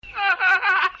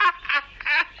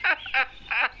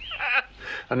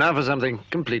And now for something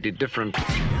completely different.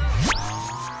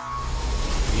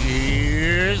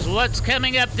 Here's what's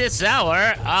coming up this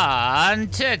hour on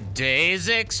Today's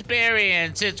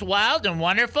Experience. It's wild and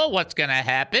wonderful. What's going to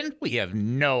happen? We have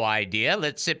no idea.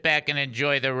 Let's sit back and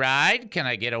enjoy the ride. Can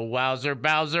I get a Wowzer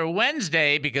Bowser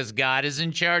Wednesday? Because God is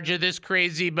in charge of this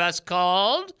crazy bus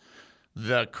called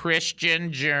The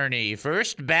Christian Journey.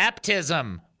 First,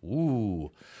 baptism.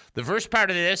 Ooh. The first part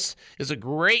of this is a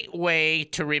great way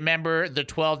to remember the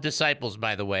 12 disciples,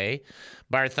 by the way.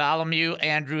 Bartholomeu,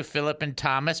 Andrew, Phillip, and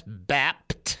Thomas.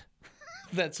 Bapt.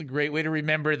 That's a great way to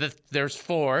remember that there's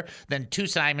 4. Then 2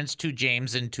 Simons, 2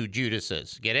 James, and 2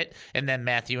 Judases. Get it? And then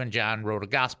Matthew and John wrote a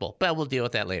gospel. But we'll deal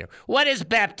with that later. What is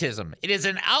baptism? It is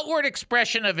an outward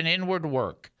expression of an inward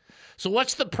work. So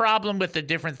what's the problem with the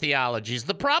different theologies?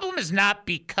 The problem is not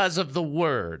because of the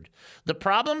word. The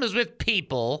problem is with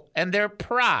people and their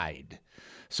pride.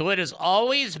 So it has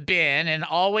always been and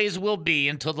always will be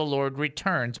until the Lord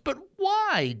returns. But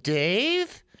why,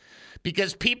 Dave?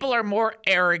 Because people are more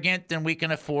arrogant than we can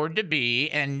afford to be,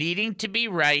 and needing to be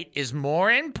right is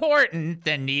more important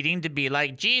than needing to be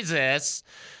like Jesus.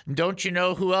 Don't you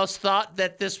know who else thought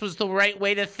that this was the right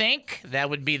way to think? That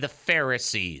would be the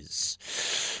Pharisees.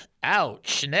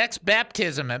 Ouch. Next,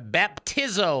 baptism.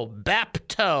 Baptizo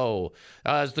Bapto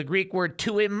is the Greek word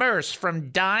to immerse, from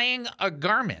dyeing a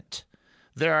garment.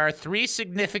 There are 3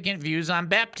 significant views on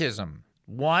baptism.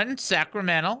 1,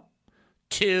 sacramental.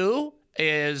 2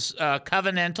 is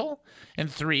covenantal.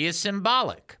 And 3 is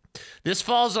symbolic. This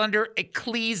falls under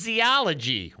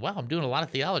ecclesiology. Wow, I'm doing a lot of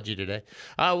theology today.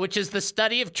 Which is the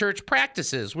study of church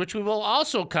practices, which we will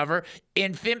also cover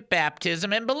infant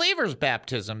baptism and believer's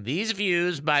baptism. These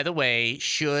views, by the way,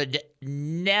 should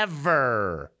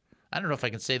never, I don't know if I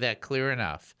can say that clear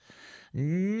enough,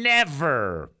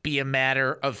 never be a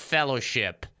matter of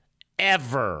fellowship,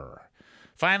 ever.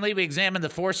 Finally, we examine the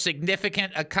 4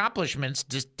 significant accomplishments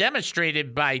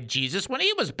demonstrated by Jesus when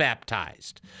he was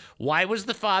baptized. Why was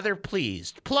the Father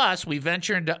pleased? Plus, we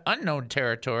venture into unknown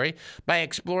territory by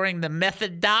exploring the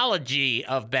methodology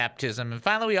of baptism. And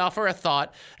finally, we offer a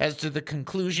thought as to the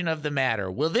conclusion of the matter.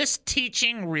 Will this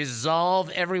teaching resolve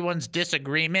everyone's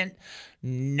disagreement?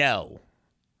 No.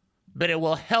 But it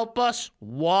will help us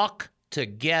walk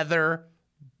together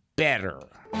better.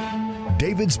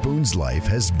 David Spoon's life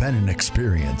has been an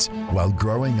experience. While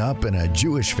growing up in a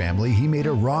Jewish family, he made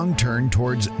a wrong turn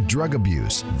towards drug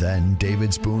abuse. Then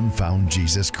David Spoon found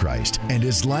Jesus Christ, and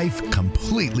his life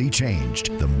completely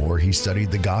changed. The more he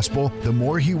studied the gospel, the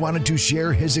more he wanted to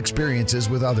share his experiences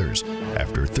with others.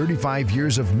 After 35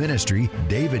 years of ministry,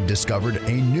 David discovered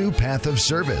a new path of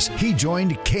service. He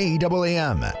joined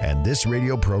KAAM, and this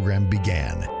radio program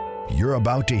began. You're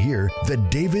about to hear the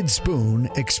David Spoon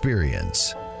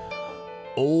Experience.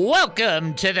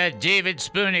 Welcome to the David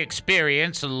Spoon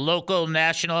Experience, local,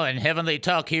 national, and heavenly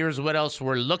talk. Here's what else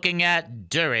we're looking at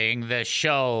during the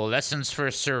show. Lessons for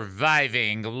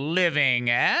surviving, living,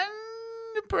 and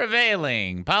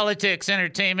prevailing. Politics,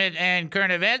 entertainment, and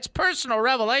current events. Personal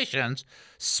revelations.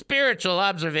 Spiritual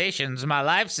observations. My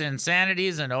life's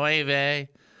insanities, and oy vey.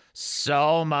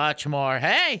 So much more.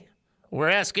 Hey, we're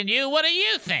asking you, what do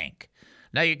you think?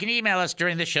 Now, you can email us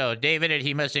during the show,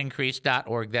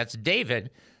 david@hemustincrease.org. That's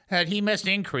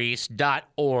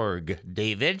david@hemustincrease.org.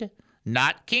 David,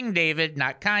 not King David,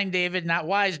 not kind David, not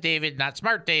wise David, not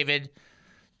smart David.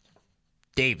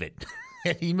 David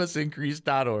at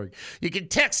hemustincrease.org. You can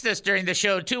text us during the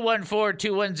show,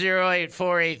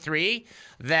 214-210-8483.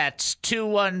 That's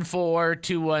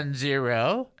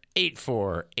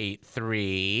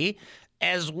 214-210-8483.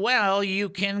 As well, you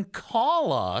can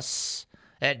call us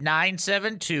at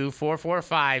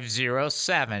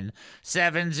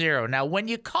 972-445-0770. Now, when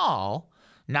you call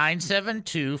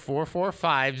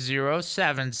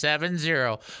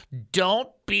 972-445-0770, don't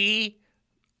be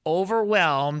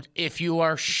overwhelmed if you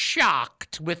are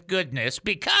shocked with goodness,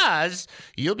 because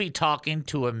you'll be talking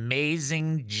to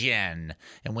Amazing Jen.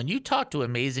 And when you talk to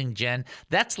Amazing Jen,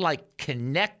 that's like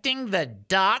connecting the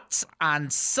dots on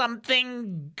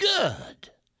something good.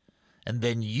 And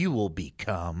then you will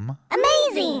become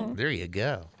amazing. There you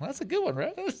go. Well, that's a good one,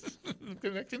 right?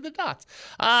 Connecting the dots.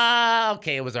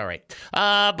 Okay, it was all right.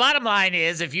 Bottom line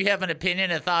is, if you have an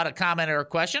opinion, a thought, a comment, or a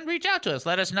question, reach out to us.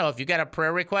 Let us know. If you got a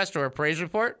prayer request or a praise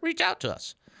report, reach out to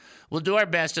us. We'll do our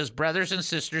best as brothers and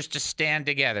sisters to stand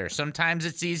together. Sometimes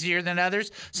it's easier than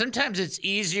others. Sometimes it's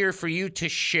easier for you to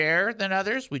share than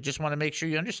others. We just want to make sure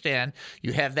you understand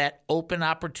you have that open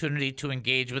opportunity to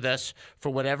engage with us for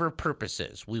whatever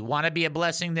purposes. We want to be a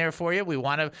blessing there for you. We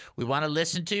want to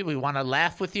listen to you. We want to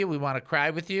laugh with you. We want to cry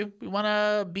with you. We want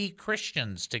to be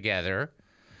Christians together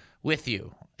with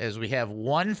you, as we have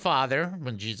one Father.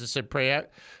 When Jesus said,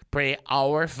 pray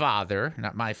our Father,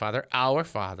 not my Father, our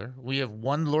Father. We have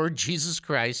one Lord Jesus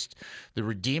Christ, the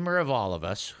Redeemer of all of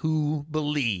us, who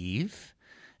believe.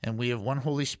 And we have one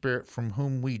Holy Spirit from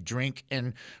whom we drink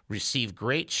and receive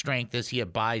great strength as he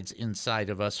abides inside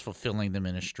of us, fulfilling the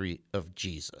ministry of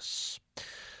Jesus.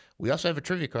 We also have a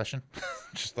trivia question.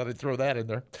 Just thought I'd throw that in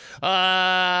there.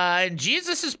 In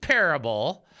Jesus'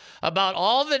 parable about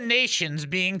all the nations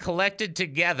being collected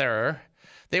together,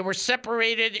 they were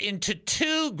separated into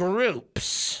two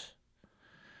groups.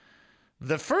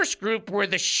 The first group were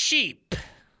the sheep.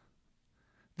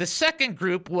 The second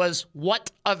group was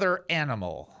what other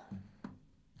animal?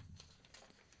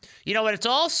 You know, when it's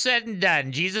all said and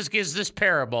done, Jesus gives this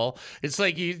parable. It's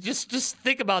like, you just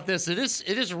think about this. It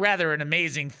is rather an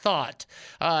amazing thought.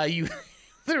 You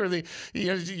literally,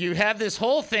 you have this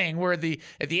whole thing where at the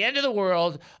end of the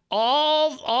world,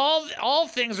 all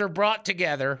things are brought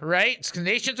together, right?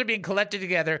 Nations are being collected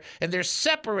together, and they're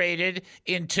separated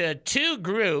into two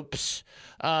groups.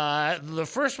 The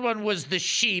first one was the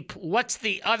sheep. What's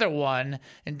the other one?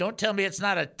 And don't tell me it's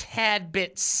not a tad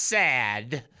bit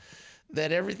sad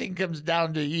that everything comes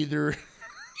down to either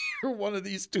one of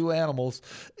these two animals.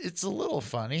 It's a little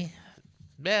funny.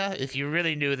 Yeah, if you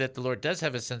really knew that the Lord does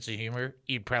have a sense of humor,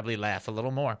 you'd probably laugh a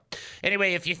little more.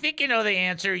 Anyway, if you think you know the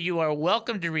answer, you are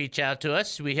welcome to reach out to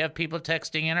us. We have people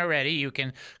texting in already. You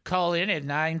can call in at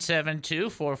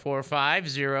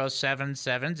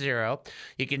 972-445-0770.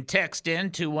 You can text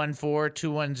in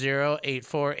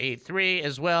 214-210-8483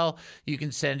 as well. You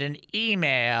can send an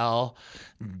email,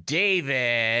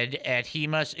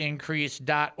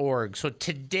 david@hemustincrease.org. So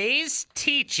today's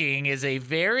teaching is a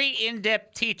very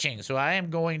in-depth teaching. So I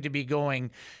am going to be going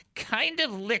kind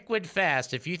of liquid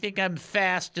fast. If you think I'm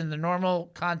fast in the normal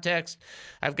context,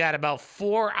 I've got about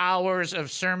 4 hours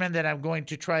of sermon that I'm going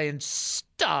to try and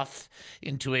stuff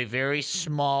into a very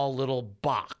small little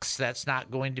box. That's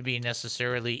not going to be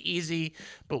necessarily easy,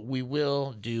 but we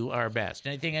will do our best.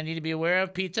 Anything I need to be aware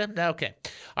of, Pizza? Okay.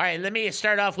 All right, let me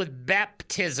start off with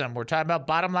baptism. We're talking about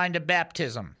bottom line to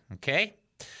baptism, okay?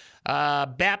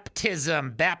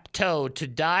 Baptism, bapto, to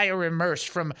dye or immerse,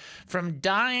 from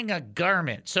dyeing a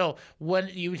garment. So when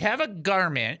you have a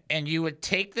garment and you would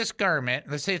take this garment,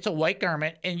 let's say it's a white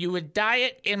garment, and you would dye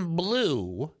it in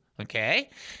blue,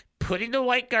 okay? Putting the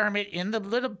white garment in the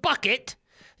little bucket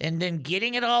and then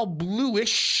getting it all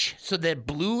bluish so that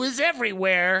blue is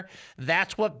everywhere.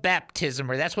 That's what baptism,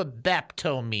 or that's what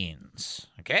bapto means,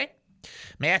 okay?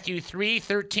 Matthew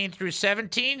 3:13 through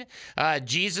 17,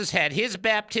 Jesus had his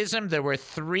baptism. There were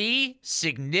three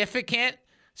significant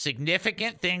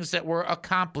things that were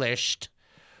accomplished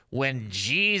when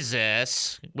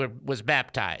Jesus was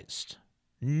baptized.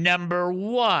 Number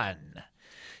one,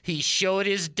 he showed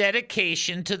his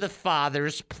dedication to the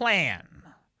Father's plan.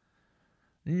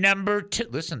 Number two,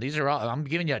 listen, these are all, I'm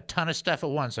giving you a ton of stuff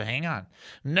at once, so hang on.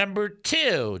 Number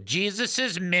two,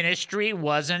 Jesus' ministry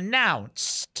was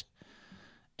announced.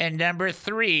 And number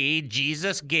three,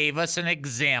 Jesus gave us an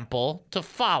example to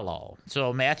follow.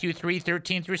 So Matthew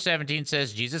 3:13 through 17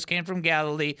 says, Jesus came from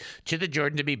Galilee to the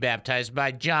Jordan to be baptized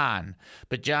by John.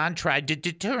 But John tried to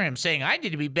deter him, saying, I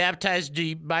need to be baptized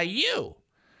by you.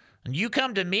 And you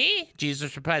come to me?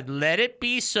 Jesus replied, let it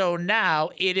be so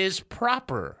now. It is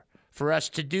proper for us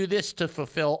to do this to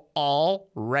fulfill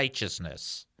all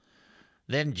righteousness.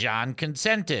 Then John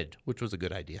consented, which was a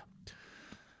good idea.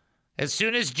 As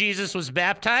soon as Jesus was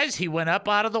baptized, he went up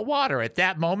out of the water. At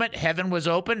that moment, heaven was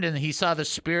opened, and he saw the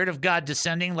Spirit of God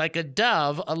descending like a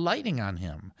dove, alighting on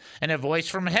him. And a voice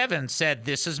from heaven said,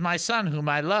 this is my Son, whom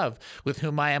I love, with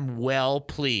whom I am well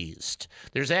pleased.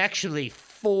 There's actually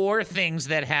 4 things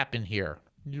that happen here.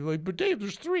 You're like, but Dave,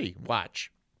 there's 3.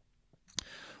 Watch.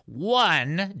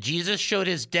 1, Jesus showed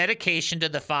his dedication to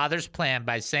the Father's plan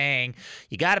by saying,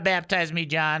 you got to baptize me,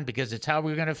 John, because it's how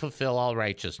we're going to fulfill all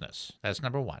righteousness. That's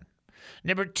number 1.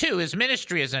 Number 2, his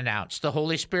ministry is announced. The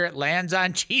Holy Spirit lands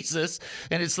on Jesus,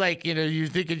 and it's like, you're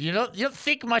thinking, you don't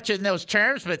think much in those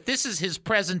terms, but this is his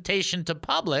presentation to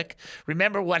public.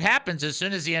 Remember what happens as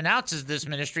soon as he announces this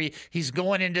ministry, he's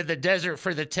going into the desert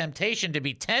for the temptation to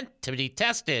be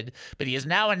tested, but he has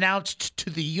now announced to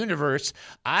the universe,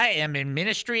 I am in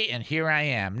ministry, and here I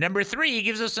am. Number 3, he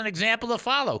gives us an example to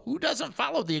follow. Who doesn't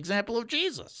follow the example of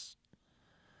Jesus?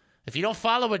 If you don't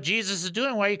follow what Jesus is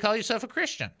doing, why do you call yourself a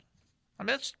Christian? I mean,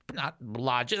 that's not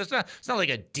logic. It's not like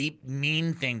a deep,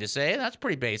 mean thing to say. That's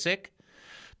pretty basic.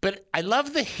 But I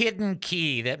love the hidden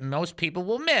key that most people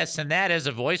will miss, and that is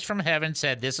a voice from heaven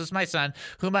said, this is my Son,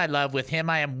 whom I love. With him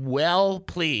I am well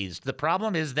pleased. The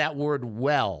problem is that word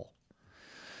well.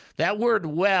 That word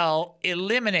well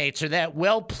eliminates, or that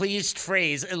well-pleased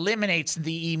phrase eliminates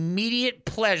the immediate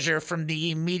pleasure from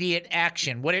the immediate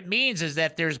action. What it means is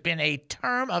that there's been a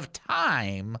term of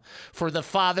time for the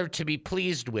Father to be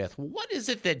pleased with. What is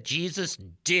it that Jesus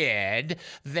did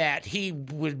that he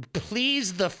would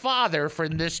please the Father for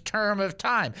this term of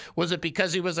time? Was it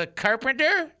because he was a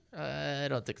carpenter? I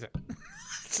don't think so.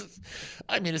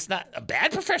 I mean, it's not a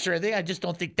bad profession or anything. I just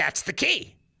don't think that's the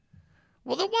key.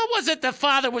 Well, then what was it the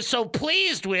Father was so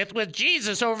pleased with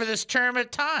Jesus over this term of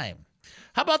time?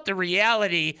 How about the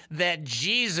reality that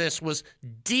Jesus was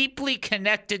deeply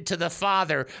connected to the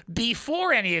Father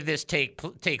before any of this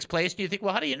takes place? And you think,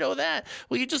 well, how do you know that?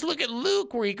 Well, you just look at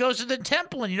Luke where he goes to the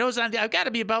temple and he knows, I've got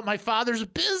to be about my Father's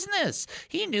business.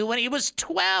 He knew when he was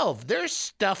 12. There's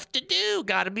stuff to do.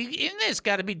 Got to be in this.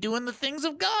 Got to be doing the things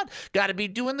of God. Got to be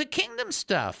doing the kingdom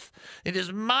stuff. It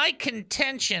is my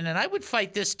contention, and I would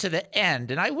fight this to the end,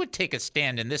 and I would take a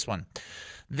stand in this one,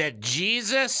 that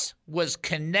Jesus was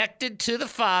connected to the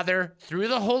Father through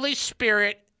the Holy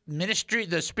Spirit ministry.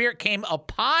 The Spirit came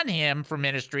upon him for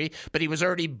ministry, but he was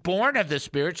already born of the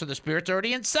Spirit, so the Spirit's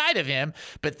already inside of him,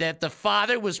 but that the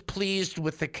Father was pleased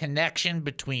with the connection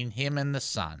between him and the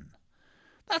Son.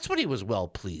 That's what he was well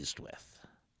pleased with.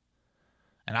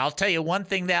 And I'll tell you one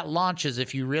thing that launches,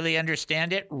 if you really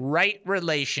understand it, right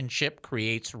relationship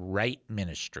creates right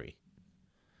ministry.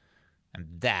 And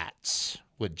that's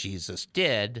what Jesus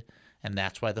did, and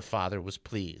that's why the Father was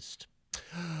pleased.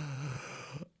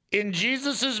 In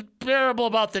Jesus' parable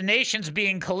about the nations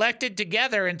being collected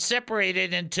together and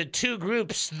separated into two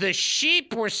groups, the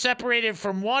sheep were separated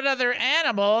from one other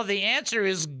animal. The answer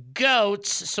is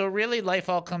goats. So really, life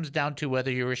all comes down to whether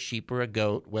you're a sheep or a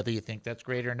goat, whether you think that's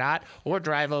great or not, or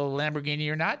drive a Lamborghini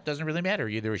or not. Doesn't really matter.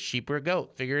 You're either a sheep or a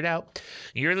goat. Figure it out.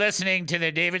 You're listening to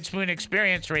the David Spoon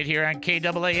Experience right here on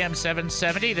KAAM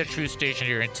 770, the true station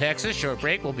here in Texas. Short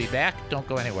break. We'll be back. Don't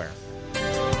go anywhere.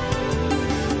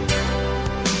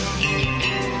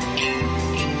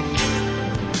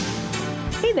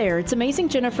 Hey there, it's Amazing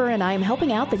Jennifer, and I am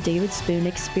helping out the David Spoon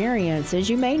Experience. As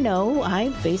you may know, I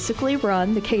basically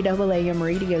run the KAAM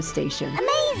radio station.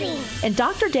 Amazing! And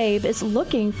Dr. Dave is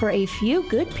looking for a few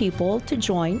good people to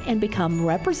join and become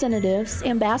representatives,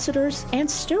 ambassadors,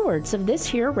 and stewards of this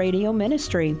here radio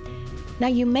ministry. Now,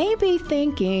 you may be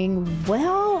thinking,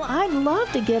 well, I'd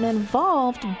love to get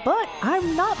involved, but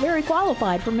I'm not very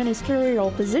qualified for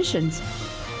ministerial positions.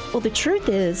 Well, the truth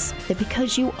is that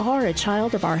because you are a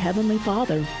child of our Heavenly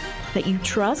Father, that you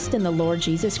trust in the Lord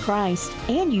Jesus Christ,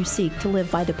 and you seek to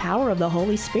live by the power of the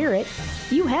Holy Spirit,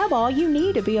 you have all you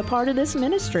need to be a part of this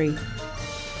ministry.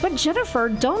 But Jennifer,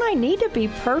 don't I need to be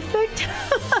perfect?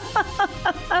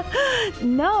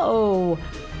 No.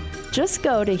 Just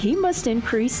go to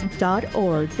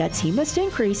hemustincrease.org. That's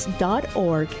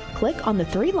hemustincrease.org. Click on the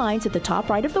 3 lines at the top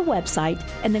right of the website,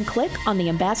 and then click on the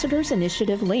Ambassadors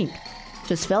Initiative link.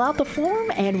 Just fill out the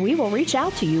form and we will reach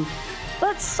out to you.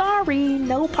 But sorry,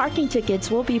 no parking tickets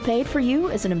will be paid for you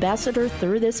as an ambassador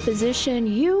through this position.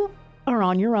 You are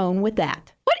on your own with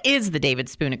that. What is the David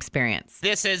Spoon Experience?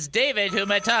 This is David. Who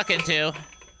am I talking to?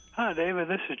 Hi, David.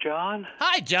 This is John.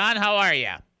 Hi, John. How are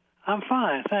you? I'm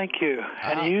fine, thank you.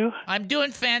 And you? I'm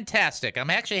doing fantastic.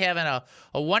 I'm actually having a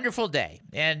wonderful day.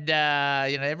 And,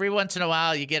 every once in a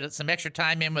while you get some extra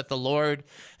time in with the Lord,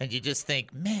 and you just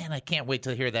think, man, I can't wait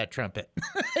to hear that trumpet.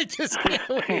 I just can't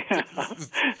wait.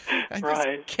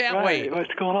 Can't wait.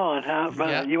 What's going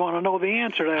on? You want to know the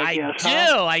answer to that, I guess,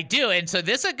 I do. And so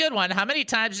this is a good one. How many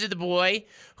times did the boy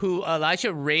who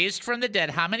Elijah raised from the dead,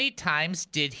 how many times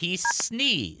did he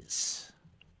sneeze?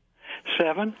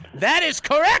 7. That is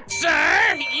correct,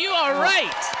 sir. You are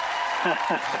right.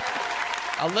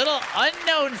 A little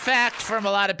unknown fact from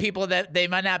a lot of people that they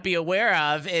might not be aware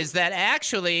of is that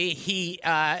actually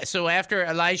so after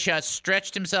Elisha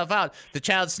stretched himself out, the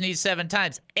child sneezed 7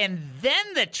 times. And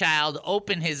then the child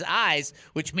opened his eyes,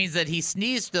 which means that he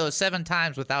sneezed those 7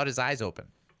 times without his eyes open,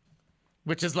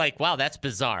 which is like, wow, that's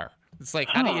bizarre. It's like,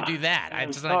 how do you do that? I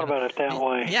just thought about it that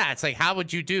way. Yeah, it's like, how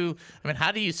would you do?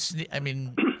 How do you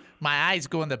my eyes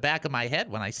go in the back of my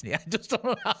head when I sneeze. I just don't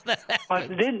know how that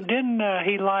happens. Didn't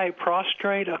he lie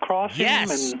prostrate across him?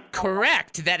 Yes,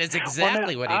 correct. That is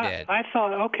exactly what he did. I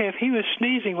thought, okay, if he was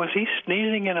he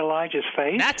sneezing in Elijah's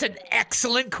face? That's an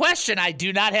excellent question. I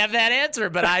do not have that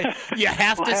answer, but you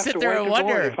have to sit there and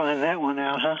wonder. To find that one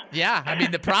out, huh? Yeah,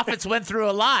 the prophets went through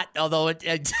a lot, although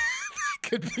it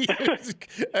could be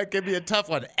a tough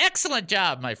one. Excellent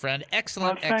job, my friend.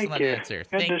 Excellent answer.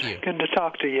 Thank you. Good to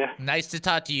talk to you. Nice to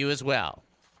talk to you as well.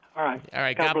 All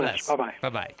right. God bless. Bye-bye.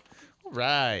 Bye-bye. All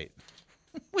right.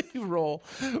 We roll.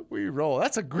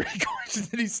 That's a great question.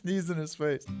 Did he sneeze in his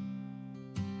face?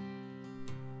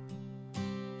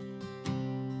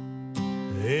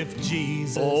 If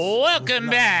Jesus. Welcome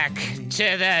back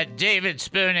to the David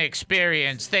Spoon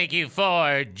Experience. Thank you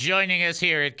for joining us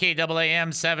here at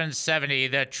KAAM 770,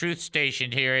 the truth station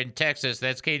here in Texas.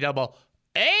 That's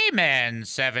KAAM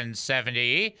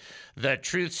 770, the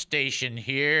truth station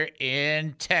here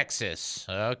in Texas.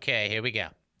 Okay, here we go.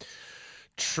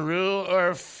 True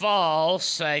or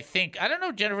false? I don't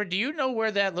know, Jennifer, do you know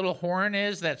where that little horn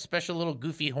is? That special little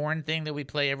goofy horn thing that we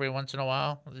play every once in a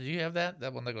while? Do you have that?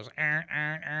 That one that goes,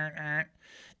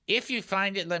 If you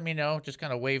find it, let me know. Just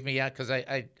kind of wave me out, because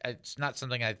it's not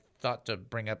something I thought to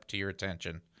bring up to your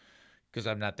attention, because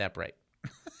I'm not that bright.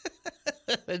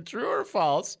 True or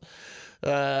false?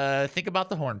 Think about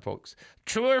the horn, folks.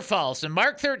 True or false? In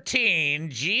Mark 13,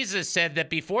 Jesus said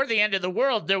that before the end of the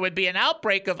world, there would be an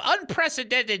outbreak of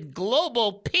unprecedented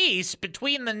global peace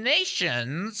between the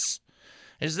nations.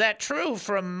 Is that true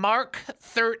from Mark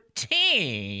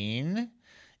 13?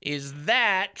 Is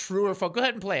that true or false? Go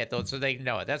ahead and play it, though, so they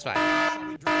know it. That's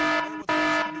fine.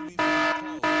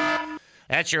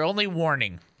 That's your only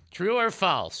warning. True or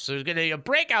false? So there's going to be a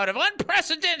breakout of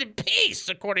unprecedented peace,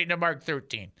 according to Mark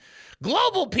 13.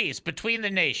 Global peace between the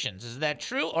nations. Is that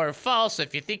true or false?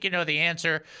 If you think you know the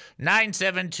answer,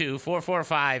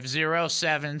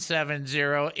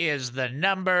 972-445-0770 is the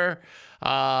number.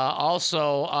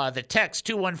 Also, the text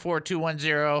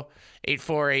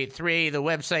 214-210-8483. The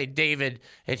website,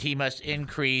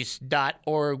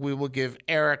 david@hemustincrease.org. We will give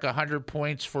Eric 100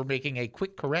 points for making a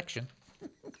quick correction.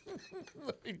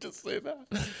 Let me just say that.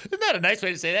 Isn't that a nice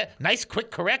way to say that? Nice,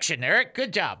 quick correction, Eric.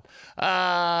 Good job.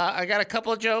 I got a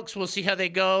couple of jokes. We'll see how they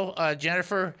go.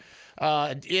 Jennifer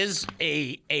is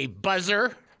a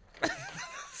buzzer.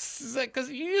 Because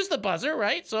you use the buzzer,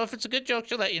 right? So if it's a good joke,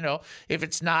 she'll let you know. If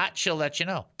it's not, she'll let you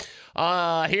know.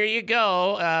 Here you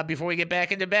go. Before we get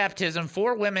back into baptism,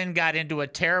 4 women got into a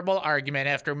terrible argument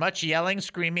after much yelling,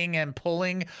 screaming, and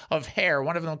pulling of hair.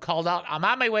 One of them called out, "I'm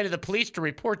on my way to the police to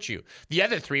report you." The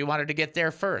other 3 wanted to get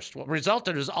there first. What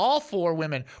resulted is all 4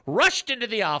 women rushed into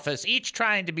the office, each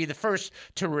trying to be the first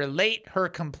to relate her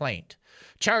complaint.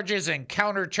 Charges and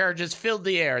countercharges filled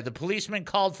the air. The policeman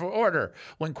called for order.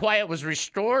 When quiet was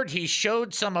restored, he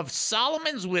showed some of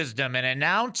Solomon's wisdom and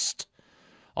announced,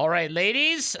 "All right,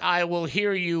 ladies, I will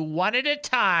hear you one at a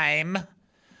time.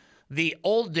 The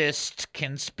oldest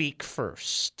can speak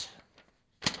first."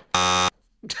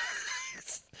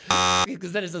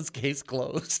 Because that is this case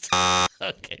closed.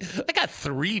 Okay. I got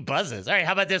 3 buzzes. All right,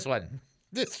 how about this one?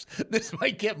 This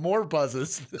might get more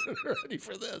buzzes. Ready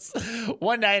for this?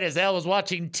 One night, as Al was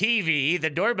watching TV, the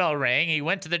doorbell rang. He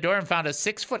went to the door and found a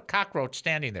 6-foot cockroach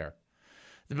standing there.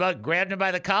 The bug grabbed him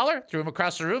by the collar, threw him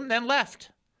across the room, then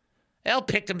left. Al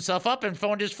picked himself up and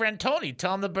phoned his friend Tony,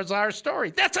 telling the bizarre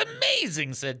story. "That's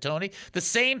amazing," said Tony. "The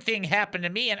same thing happened to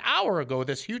me an hour ago.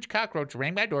 This huge cockroach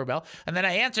rang my doorbell, and then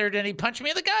I answered, and he punched me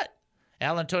in the gut."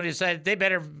 Al and Tony decided they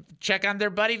better check on their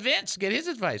buddy Vince, get his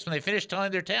advice. When they finished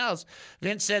telling their tales,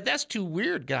 Vince said, "That's too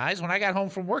weird, guys. When I got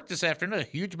home from work this afternoon, a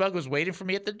huge bug was waiting for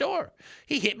me at the door.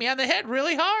 He hit me on the head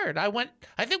really hard. I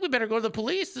think we better go to the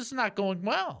police. This is not going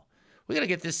well. We got to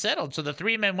get this settled." So the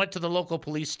 3 men went to the local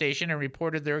police station and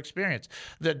reported their experience.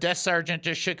 The desk sergeant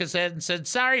just shook his head and said,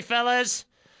 "Sorry, fellas.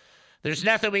 There's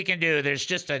nothing we can do. There's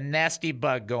just a nasty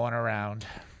bug going around."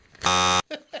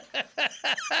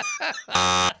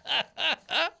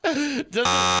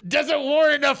 Does it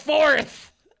warrant a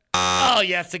 4th? Oh,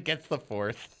 yes, it gets the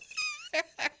 4th.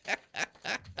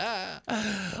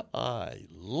 I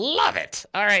love it.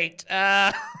 All right.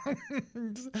 A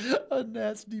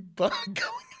nasty bug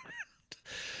going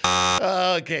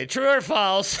around. Okay, true or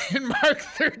false? In Mark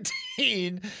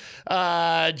 13,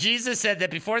 Jesus said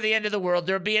that before the end of the world,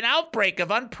 there would be an outbreak of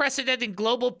unprecedented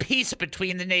global peace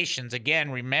between the nations.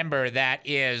 Again, remember, that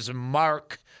is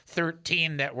Mark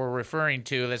 13 that we're referring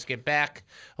to. Let's get back.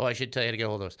 Oh, I should tell you to get a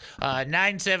hold of us.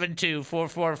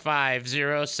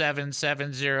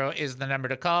 972-445-0770 is the number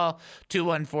to call.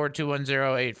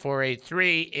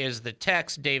 214-210-8483 is the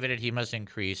text.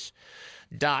 David@hemustincrease.org.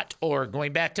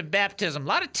 Going back to baptism, a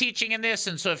lot of teaching in this,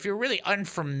 and so if you're really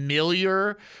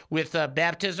unfamiliar with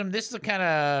baptism, this is the kind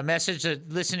of message that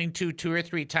listening to 2 or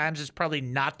 3 times is probably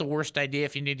not the worst idea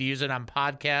if you need to use it on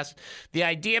podcast. The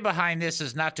idea behind this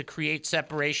is not to create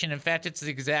separation. In fact, it's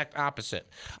the exact opposite.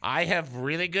 I have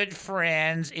really good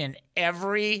friends in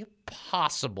every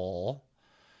possible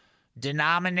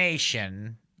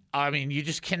denomination. I mean, you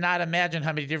just cannot imagine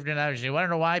how many different denominations. You want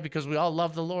to know why? Because we all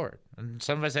love the Lord. And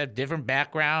some of us have different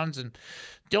backgrounds. And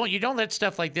you don't let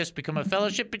stuff like this become a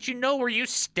fellowship, but you know where you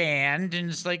stand. And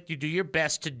it's like you do your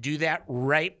best to do that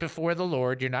right before the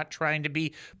Lord. You're not trying to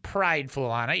be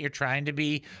prideful on it. You're trying to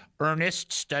be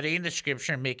earnest, studying the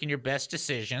Scripture and making your best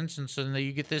decisions. And so then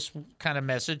you get this kind of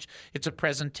message. It's a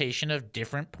presentation of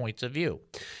different points of view.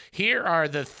 Here are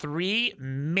the three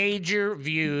major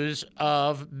views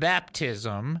of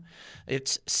baptism.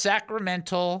 It's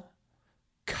sacramental,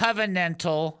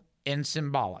 covenantal, and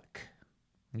symbolic.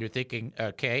 You're thinking,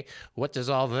 okay, what does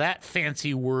all that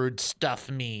fancy word stuff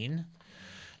mean?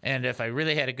 And if I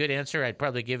really had a good answer, I'd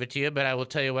probably give it to you, but I will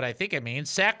tell you what I think it means.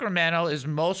 Sacramental is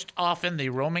most often the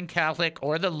Roman Catholic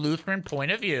or the Lutheran point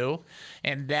of view,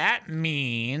 and that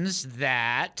means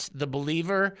that the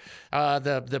believer,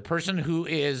 the person who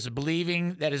is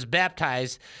believing, that is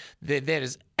baptized, that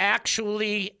is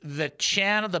actually the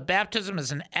channel, the baptism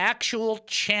is an actual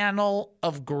channel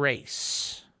of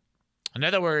grace. In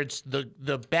other words,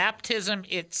 the baptism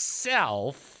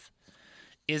itself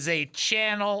is a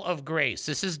channel of grace.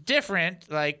 This is different,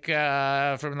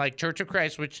 from Church of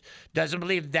Christ, which doesn't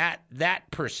believe that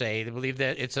per se. They believe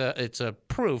that it's a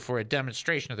proof or a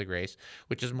demonstration of the grace,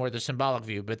 which is more the symbolic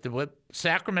view. But what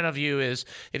sacramental view is,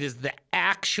 it is the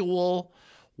actual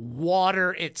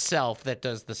water itself that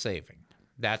does the saving.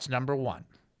 That's number one.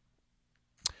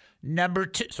 Number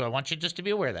two, so I want you just to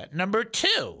be aware of that. Number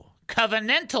two,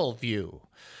 covenantal view.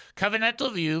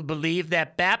 Covenantal view believe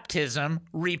that baptism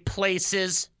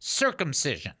replaces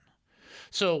circumcision.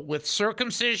 So with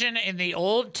circumcision in the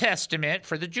Old Testament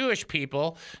for the Jewish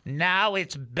people, now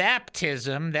it's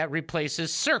baptism that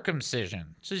replaces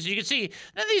circumcision. So as you can see,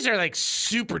 now these are like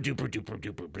super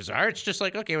duper bizarre. It's just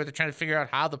like, okay, well, they're trying to figure out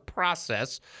how the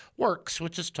process works,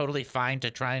 which is totally fine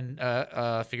to try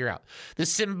and figure out. The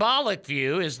symbolic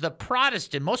view is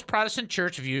most Protestant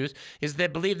church views is they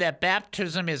believe that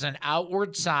baptism is an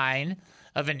outward sign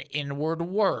of an inward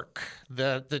work.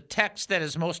 The text that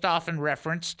is most often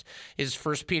referenced is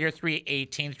 1 Peter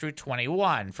 3:18 through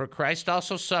 21. For Christ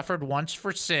also suffered once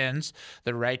for sins,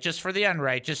 the righteous for the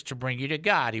unrighteous, to bring you to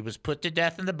God. He was put to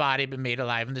death in the body, but made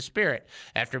alive in the spirit.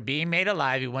 After being made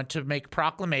alive, he went to make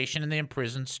proclamation to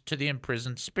the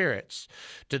imprisoned spirits.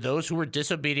 To those who were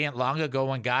disobedient long ago,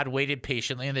 when God waited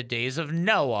patiently in the days of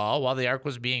Noah, while the ark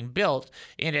was being built,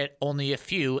 in it only a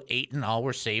few, 8 in all,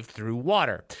 were saved through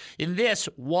water. In this,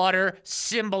 water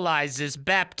symbolizes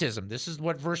baptism. This is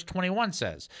what verse 21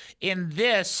 says. In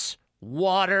this,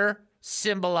 water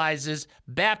symbolizes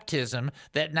baptism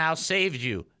that now saves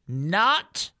you,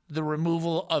 not the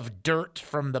removal of dirt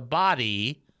from the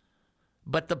body,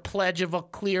 but the pledge of a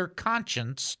clear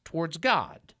conscience towards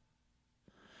God.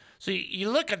 So you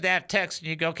look at that text and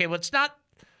you go, okay, well, it's not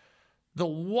the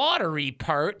watery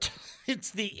part,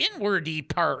 it's the inwardy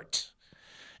part.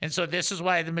 And so this is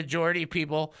why the majority of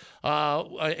people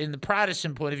in the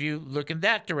Protestant point of view look in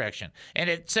that direction. And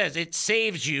it says it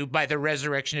saves you by the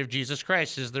resurrection of Jesus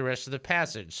Christ is the rest of the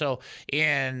passage. So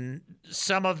in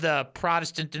some of the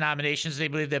Protestant denominations, they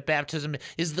believe that baptism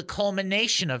is the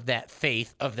culmination of that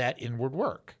faith, of that inward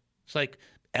work. It's like,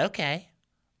 okay.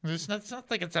 It's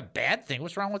not like it's a bad thing.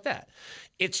 What's wrong with that?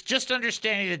 It's just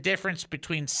understanding the difference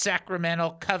between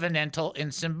sacramental, covenantal,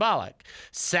 and symbolic.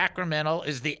 Sacramental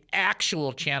is the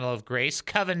actual channel of grace.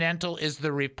 Covenantal is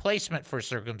the replacement for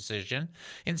circumcision.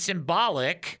 And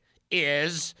symbolic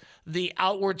is the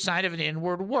outward sign of an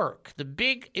inward work. The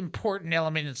big important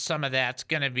element in some of that's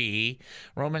going to be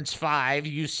Romans 5.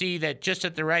 You see that just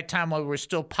at the right time while we're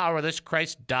still powerless,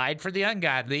 Christ died for the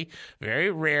ungodly.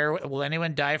 Very rare will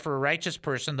anyone die for a righteous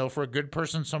person, though for a good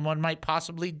person someone might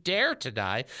possibly dare to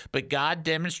die. But God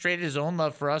demonstrated his own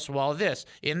love for us while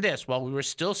we were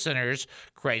still sinners,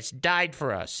 Christ died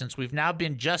for us. Since we've now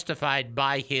been justified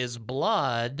by his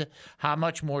blood, how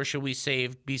much more shall we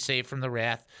be saved from the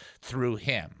wrath through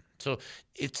him? So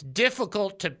it's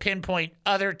difficult to pinpoint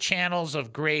other channels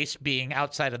of grace being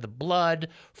outside of the blood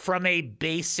from a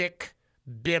basic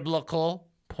biblical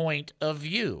point of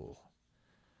view.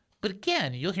 But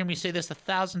again, you'll hear me say this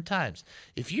 1,000 times.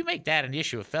 If you make that an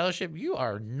issue of fellowship, you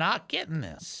are not getting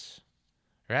this.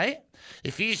 Right?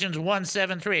 Ephesians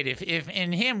 1:7-8. If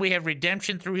in him we have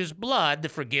redemption through his blood, the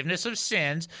forgiveness of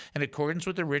sins, in accordance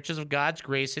with the riches of God's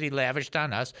grace that he lavished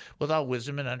on us with all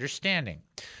wisdom and understanding.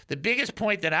 The biggest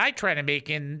point that I try to make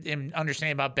in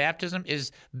understanding about baptism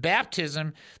is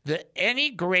baptism, that any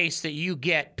grace that you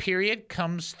get, period,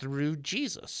 comes through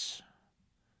Jesus.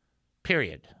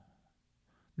 Period.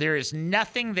 There is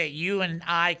nothing that you and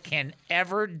I can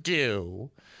ever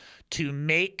do to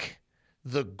make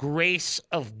the grace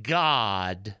of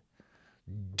God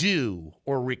due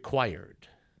or required.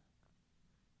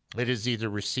 It is either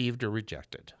received or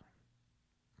rejected.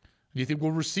 You think, well,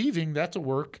 receiving, that's a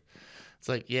work. It's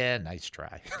like, yeah, nice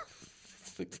try.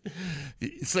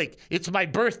 It's like, it's my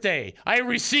birthday. I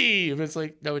receive. It's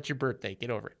like, no, it's your birthday.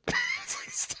 Get over it.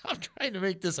 Stop trying to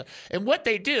make this up. And what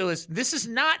they do is, this is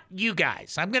not you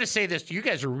guys. I'm going to say this. You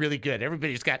guys are really good.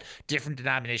 Everybody's got different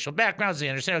denominational backgrounds. They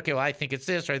understand, okay, well, I think it's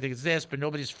this or I think it's this, but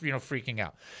nobody's, freaking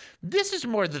out. This is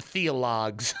more the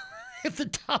theologies at the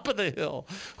top of the hill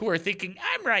who are thinking,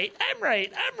 I'm right.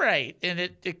 And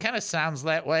it kind of sounds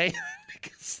that way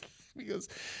because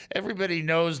everybody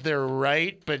knows they're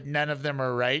right, but none of them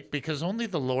are right, because only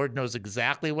the Lord knows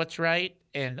exactly what's right,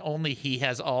 and only he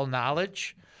has all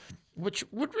knowledge, which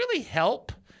would really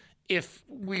help if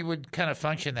we would kind of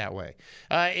function that way.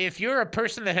 If you're a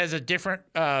person that has a different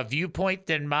viewpoint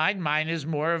than mine is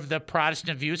more of the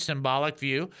Protestant view, symbolic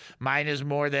view. Mine is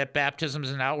more that baptism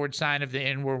is an outward sign of the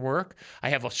inward work. I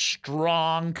have a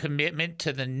strong commitment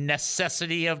to the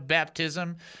necessity of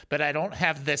baptism, but I don't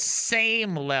have the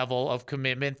same level of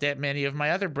commitment that many of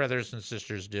my other brothers and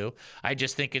sisters do. I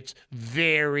just think it's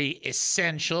very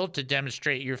essential to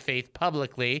demonstrate your faith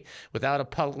publicly. Without a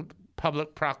public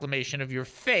proclamation of your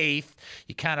faith,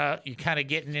 you kind of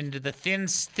getting into the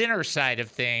thinner side of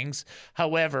things.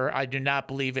 However, I do not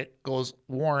believe it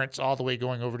warrants all the way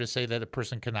going over to say that a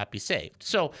person cannot be saved.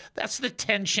 So that's the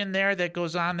tension there that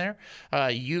goes on there.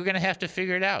 You're going to have to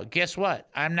figure it out. Guess what?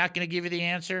 I'm not going to give you the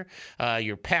answer.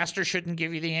 Your pastor shouldn't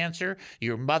give you the answer.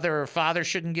 Your mother or father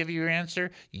shouldn't give you your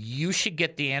answer. You should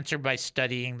get the answer by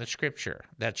studying the scripture.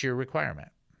 That's your requirement.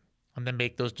 And then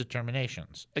make those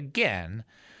determinations. Again,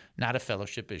 not a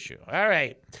fellowship issue. All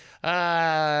right.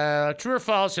 True or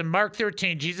false? In Mark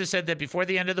 13, Jesus said that before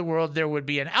the end of the world, there would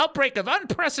be an outbreak of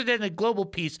unprecedented global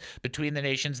peace between the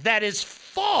nations. That is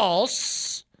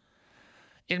false.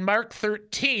 In Mark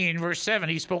 13, verse 7,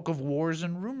 he spoke of wars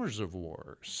and rumors of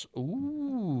wars.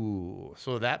 Ooh,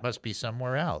 so that must be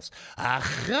somewhere else.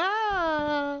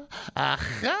 Aha!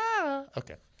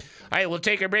 Okay. All right, we'll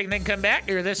take a break and then come back.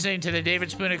 You're listening to the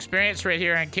David Spoon Experience right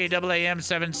here on KAAM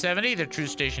 770, the true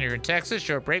station here in Texas.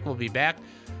 Short break. We'll be back.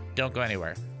 Don't go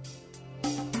anywhere.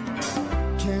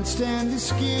 Can't stand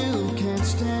this guilt, can't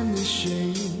stand this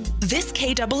shame. This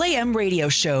KAAM radio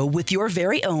show with your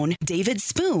very own David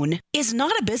Spoon is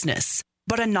not a business,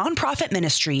 but a nonprofit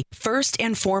ministry first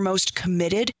and foremost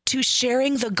committed to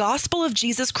sharing the gospel of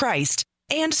Jesus Christ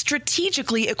and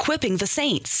strategically equipping the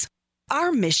saints.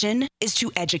 Our mission is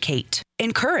to educate,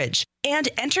 encourage, and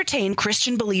entertain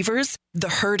Christian believers, the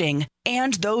hurting,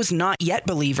 and those not yet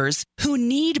believers who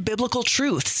need biblical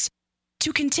truths.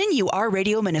 To continue our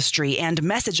radio ministry and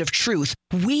message of truth,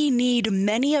 we need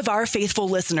many of our faithful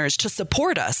listeners to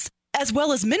support us, as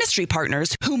well as ministry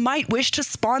partners who might wish to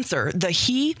sponsor the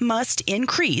He Must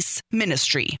Increase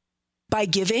ministry. By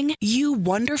giving, you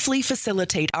wonderfully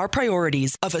facilitate our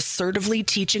priorities of assertively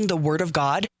teaching the Word of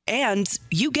God, and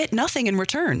you get nothing in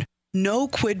return. No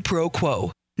quid pro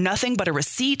quo. Nothing but a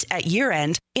receipt at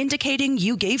year-end indicating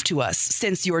you gave to us,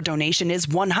 since your donation is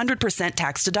 100%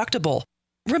 tax deductible.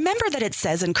 Remember that it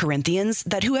says in Corinthians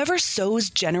that whoever sows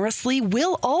generously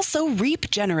will also reap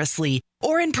generously,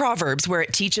 or in Proverbs where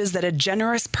it teaches that a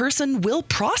generous person will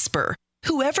prosper.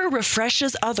 Whoever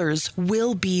refreshes others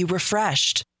will be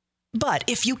refreshed. But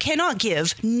if you cannot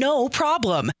give, no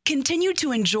problem. Continue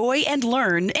to enjoy and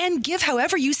learn and give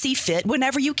however you see fit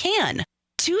whenever you can.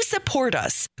 To support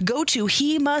us, go to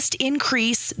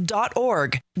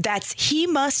hemustincrease.org. That's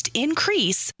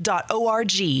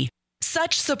hemustincrease.org.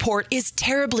 Such support is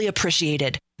terribly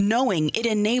appreciated, knowing it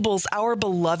enables our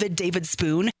beloved David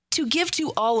Spoon to give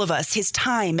to all of us his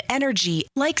time, energy,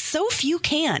 like so few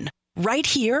can, right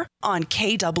here on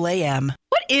KAAM.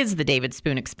 What is the David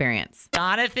Spoon Experience?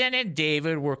 Jonathan and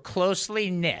David were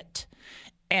closely knit.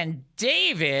 And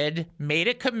David made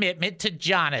a commitment to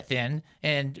Jonathan,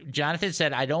 and Jonathan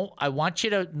said, I want you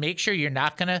to make sure you're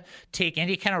not going to take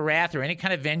any kind of wrath or any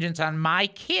kind of vengeance on my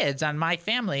kids, on my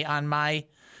family, on my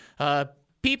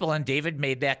people. And David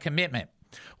made that commitment.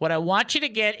 What I want you to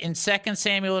get in 2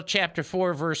 Samuel chapter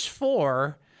 4, verse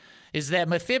 4, is that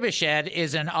Mephibosheth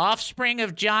is an offspring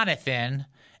of Jonathan,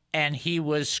 and he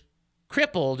was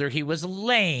crippled, or he was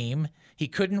lame. He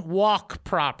couldn't walk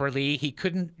properly. He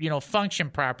couldn't,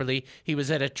 function properly. He was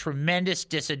at a tremendous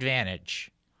disadvantage.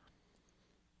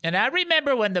 And I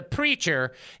remember when the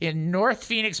preacher in North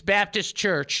Phoenix Baptist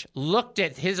Church looked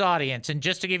at his audience, and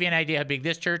just to give you an idea how big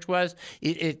this church was,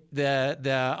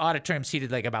 the auditorium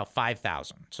seated like about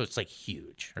 5,000. So it's like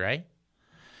huge, right?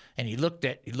 And he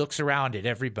looks around at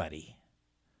everybody.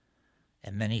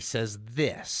 And then he says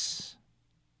this.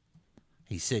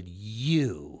 He said,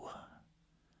 "You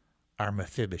are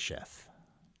Mephibosheth."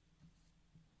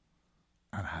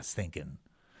 And I was thinking,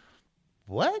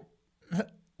 what?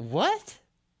 What?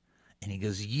 And he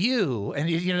goes, "You,"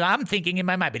 and I'm thinking in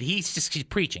my mind, but he's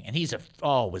preaching, and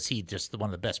was he just one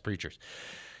of the best preachers?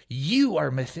 You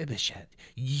are Mephibosheth.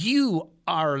 You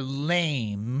are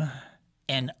lame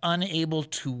and unable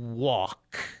to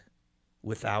walk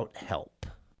without help.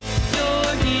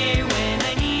 You're here when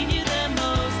I need you the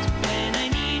most, when I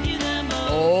need you the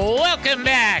most. Welcome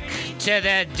back to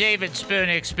the David Spoon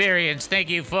Experience. Thank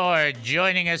you for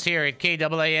joining us here at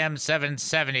KAAM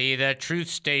 770, the truth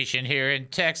station here in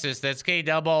Texas. That's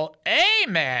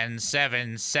KAAM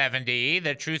 770,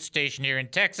 the truth station here in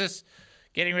Texas.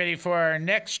 Getting ready for our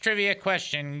next trivia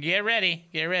question. Get ready.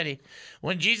 Get ready.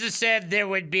 When Jesus said there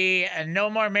would be no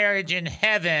more marriage in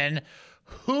heaven,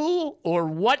 who or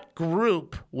what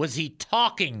group was he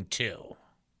talking to?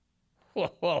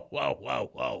 Whoa, whoa, whoa,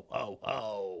 whoa, whoa, whoa,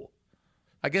 whoa.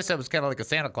 I guess that was kind of like a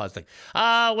Santa Claus thing.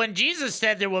 When Jesus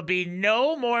said there will be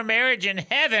no more marriage in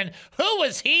heaven, who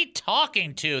was he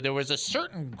talking to? There was a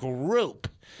certain group,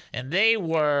 and they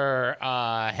were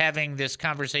having this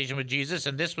conversation with Jesus,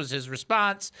 and this was his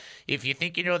response. If you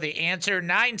think you know the answer,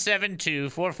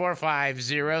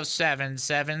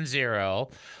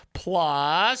 972-445-0770.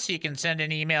 Plus, you can send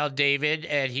an email, David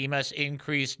at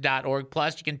hemustincrease.org.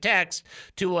 Plus, you can text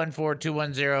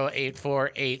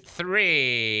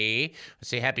 214-210-8483.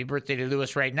 Say happy birthday to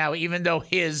Lewis right now, even though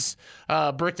his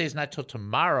birthday is not till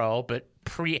tomorrow, but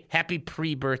happy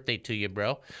pre-birthday to you,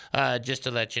 bro, just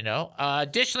to let you know.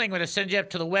 Additionally, I'm going to send you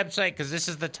up to the website because this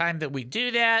is the time that we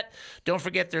do that. Don't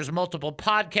forget there's multiple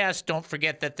podcasts. Don't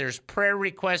forget that there's prayer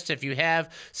requests. If you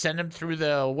have, send them through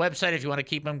the website. If you want to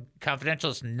keep them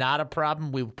confidential, it's not a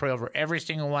problem. We will pray over every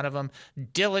single one of them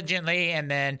diligently. And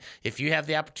then if you have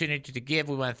the opportunity to give,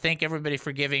 we want to thank everybody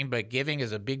for giving, but giving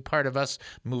is a big part of us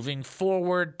moving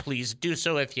forward. Please do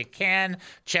so if you can.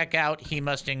 Check out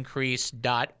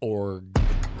hemustincrease.org.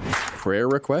 Prayer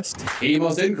request?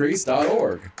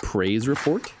 hemustincrease.org. Praise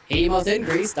report?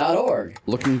 hemustincrease.org.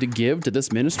 Looking to give to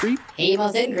this ministry?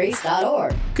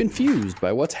 hemustincrease.org. Confused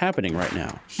by what's happening right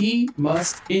now?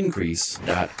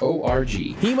 hemustincrease.org.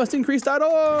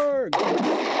 hemustincrease.org.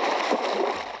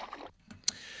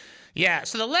 Yeah,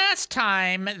 so the last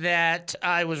time that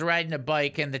I was riding a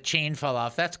bike and the chain fell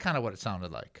off, that's kind of what it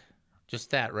sounded like.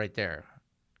 Just that right there.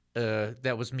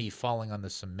 That was me falling on the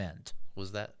cement.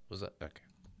 Was that okay?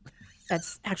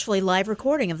 That's actually live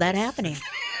recording of that happening.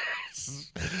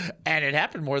 And it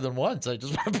happened more than once. I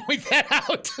just want to point that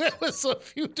out. It was a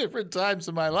few different times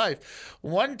in my life.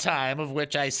 One time of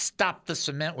which I stopped the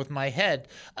cement with my head.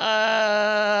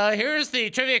 Here's the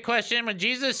trivia question. When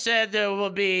Jesus said there will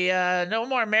be no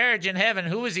more marriage in heaven,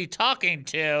 who was he talking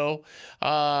to?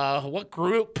 What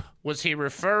group was he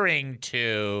referring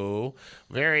to?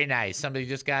 Very nice. Somebody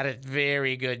just got it.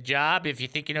 Very good job. If you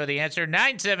think you know the answer,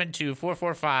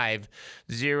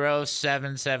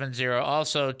 972-445-0770.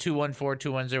 Also,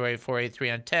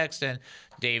 214-210-8483 on text, and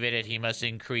David at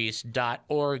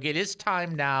hemustincrease.org. It is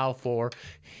time now for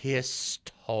history.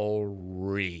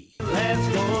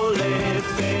 Let's go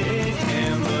living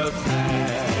in the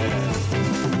past.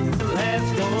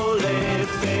 Let's go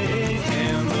living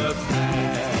in the past.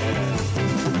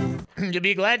 You'll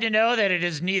be glad to know that it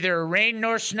is neither rain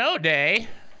nor snow day.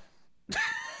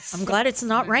 I'm glad it's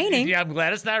not raining. Yeah, I'm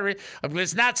glad it's not.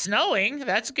 It's not snowing.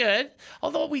 That's good.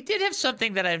 Although we did have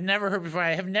something that I've never heard before.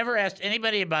 I have never asked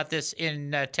anybody about this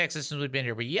in Texas since we've been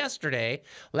here. But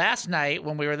last night,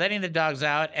 when we were letting the dogs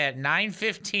out at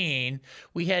 9:15,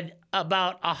 we had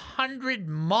about 100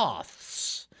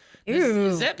 moths.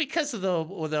 Is that because of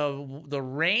the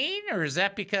rain, or is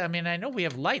that because? I mean, I know we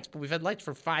have lights, but we've had lights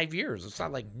for 5 years. It's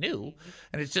not like new,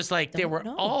 and it's just like they were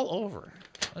all over.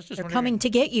 They're coming to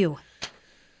get you.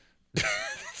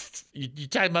 You're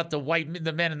talking about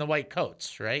the men in the white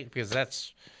coats, right? Because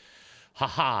that's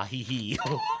hee hee.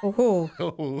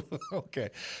 Oh, okay.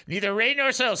 Neither rain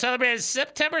nor snow. Celebrated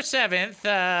September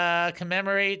 7th.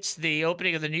 Commemorates the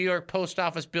opening of the New York Post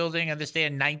Office building on this day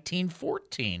in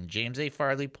 1914. James A.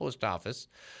 Farley Post Office.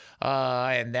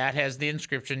 And that has the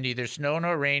inscription, neither snow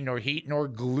nor rain nor heat nor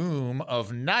gloom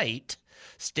of night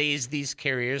stays these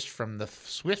carriers from the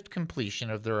swift completion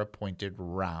of their appointed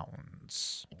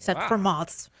rounds. Except for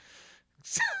moths.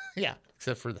 Yeah,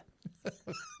 except for that.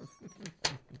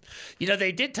 You know,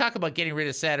 they did talk about getting rid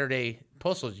of Saturday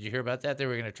Postal. Did you hear about that? They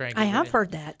were going to try and get rid of it.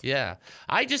 Heard that. Yeah.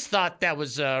 I just thought that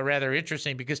was rather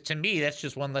interesting because to me, that's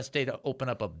just one less day to open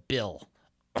up a bill.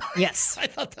 Yes. I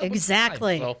thought that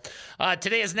exactly. Was fine. So,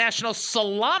 today is National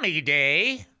Salami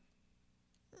Day.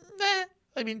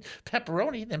 I mean,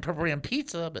 pepperoni and pepperoni on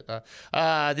pizza, but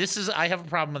I have a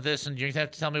problem with this, and you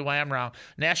have to tell me why I'm wrong.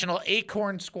 National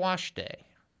Acorn Squash Day.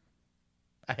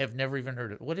 I have never even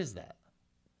heard of it. What is that?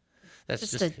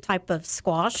 That's just a type of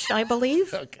squash, I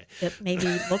believe. Okay. It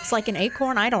maybe looks like an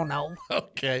acorn. I don't know.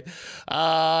 Okay.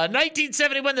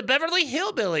 1971, the Beverly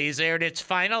Hillbillies aired its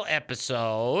final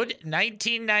episode.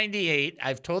 1998,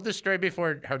 I've told this story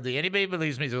before. Hardly anybody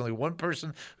believes me. There's only one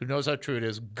person who knows how true it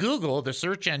is. Google, the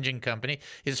search engine company,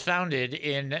 is founded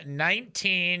in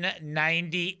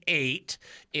 1998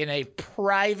 in a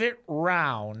private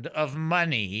round of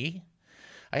money.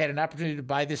 I had an opportunity to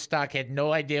buy this stock, had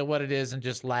no idea what it is, and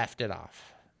just laughed it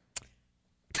off.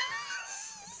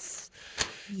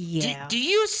 Yeah. Do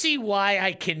you see why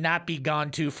I cannot be gone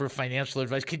to for financial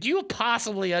advice? Could you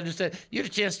possibly understand? You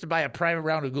had a chance to buy a private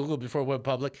round of Google before it went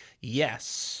public?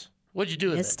 Yes. What'd you do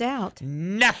with it? Missed out.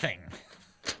 Nothing.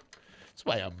 That's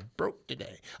why I'm broke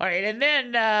today. All right, and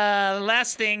then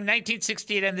last thing,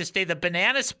 1968 on this day, the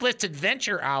Banana Splits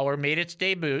Adventure Hour made its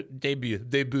debut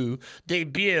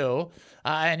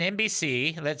on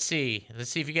NBC. Let's see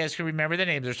if you guys can remember the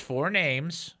names. There's 4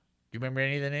 names. Do you remember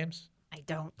any of the names? I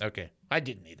don't. Okay, I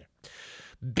didn't either.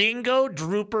 Bingo,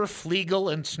 Drooper,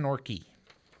 Fleagle, and Snorky.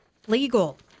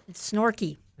 Legal. It's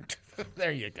snorky.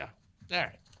 There you go. All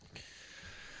right.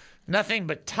 Nothing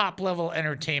but top-level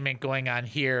entertainment going on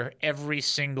here every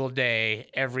single day,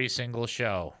 every single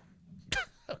show.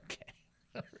 Okay.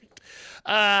 All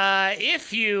right.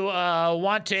 If you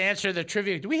want to answer the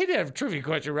trivia, we did have a trivia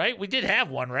question, right? We did have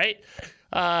one, right?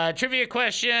 Trivia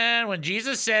question. When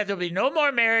Jesus said there'll be no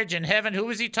more marriage in heaven, who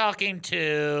was he talking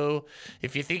to?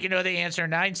 If you think you know the answer,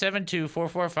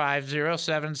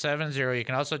 972-445-0770. You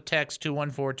can also text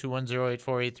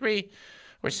 214-210-8483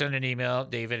 or send an email,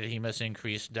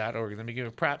 david@hemustincrease.org. Let me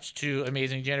give props to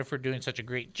Amazing Jennifer doing such a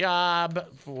great job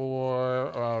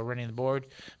for running the board.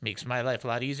 Makes my life a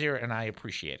lot easier, and I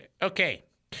appreciate it. Okay.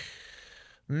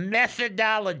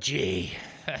 Methodology.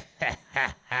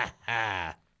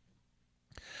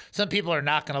 Some people are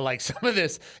not going to like some of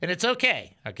this, and it's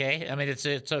okay, okay? I mean, it's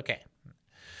okay.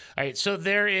 All right, so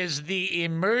there is the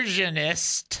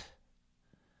immersionist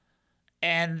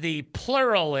and the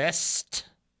pluralist,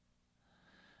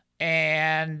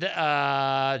 and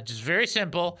just very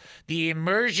simple, the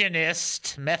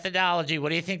immersionist methodology. What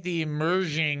do you think the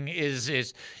immersion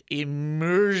is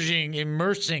immersing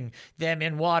them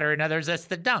in water. In other words, that's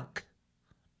the dunk.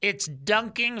 It's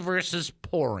dunking versus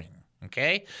pouring.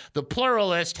 Okay, the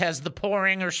pluralist has the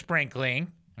pouring or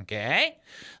sprinkling. Okay,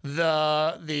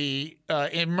 the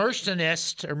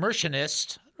immersionist, I don't know if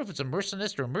it's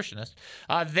immersionist or immersionist,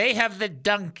 they have the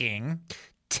dunking.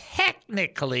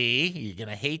 Technically, you're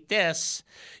gonna hate this.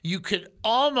 You could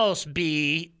almost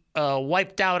be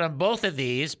wiped out on both of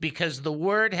these because the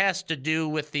word has to do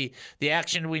with the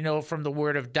action we know from the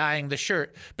word of dyeing the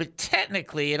shirt. But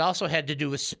technically, it also had to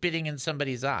do with spitting in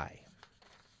somebody's eye.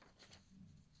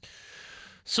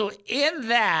 So in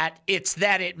that, it's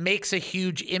that it makes a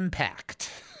huge impact.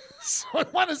 So I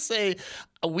want to say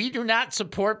we do not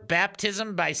support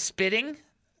baptism by spitting,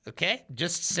 okay?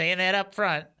 Just saying that up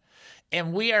front.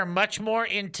 And we are much more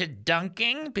into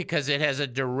dunking because it has a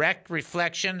direct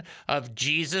reflection of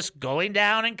Jesus going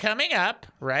down and coming up,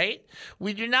 right?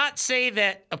 We do not say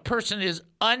that a person is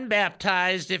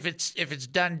unbaptized if it's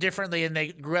done differently and they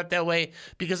grew up that way,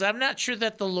 because I'm not sure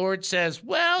that the Lord says,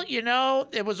 well, you know,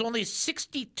 it was only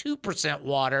 62%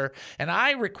 water and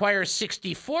I require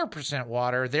 64%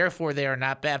 water, therefore they are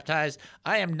not baptized.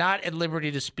 I am not at liberty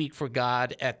to speak for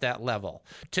God at that level.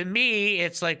 To me,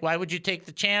 it's like, why would you take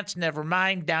the chance? Never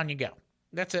mind, down you go.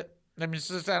 That's it. I mean,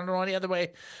 I don't know any other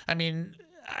way. I mean,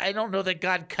 I don't know that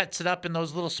God cuts it up in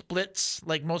those little splits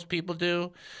like most people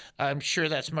do. I'm sure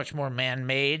that's much more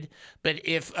man-made. But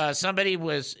if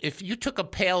if you took a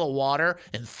pail of water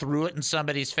and threw it in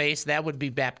somebody's face, that would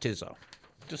be baptizo.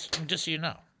 Just so you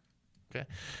know. Okay.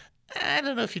 I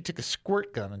don't know if you took a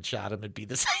squirt gun and shot him, it'd be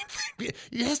the same thing.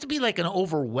 It has to be like an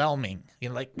overwhelming,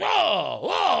 like,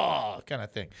 whoa, kind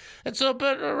of thing. And so,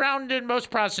 but around in most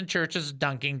Protestant churches,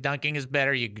 dunking is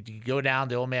better. You go down,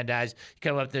 the old man dies, you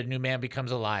come up, the new man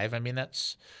becomes alive. I mean,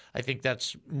 I think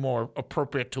that's more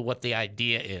appropriate to what the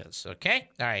idea is, okay?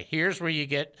 All right, here's where you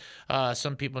get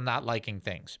some people not liking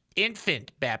things.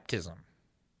 Infant baptism.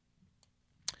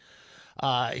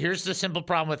 Here's the simple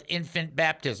problem with infant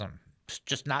baptism. It's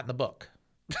just not in the book.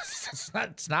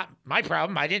 It's not my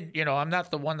problem. I'm not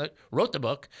the one that wrote the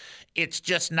book. It's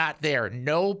just not there.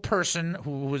 No person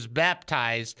who was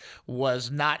baptized was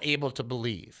not able to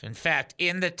believe. In fact,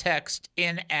 in the text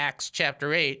in Acts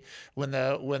chapter 8, when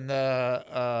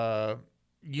the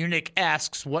eunuch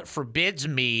asks, what forbids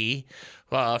me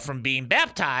from being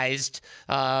baptized,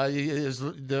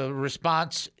 the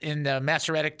response in the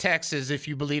Masoretic text is, if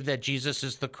you believe that Jesus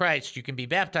is the Christ, you can be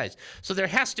baptized. So there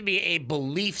has to be a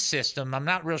belief system. I'm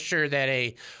not real sure that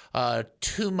a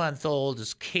 2-month-old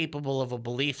is capable of a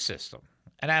belief system.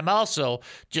 And I'm also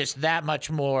just that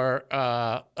much more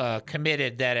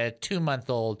committed that a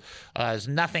 2-month-old is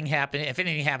nothing happening. If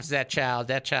anything happens to that child,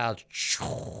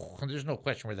 there's no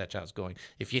question where that child's going.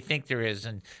 If you think there is,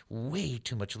 and way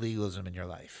too much legalism in your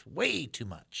life, way too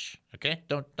much. Okay,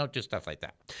 don't do stuff like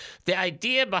that. The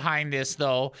idea behind this,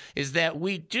 though, is that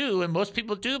we do, and most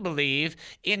people do, believe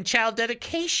in child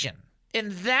dedication.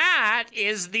 And that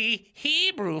is the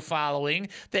Hebrew following,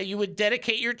 that you would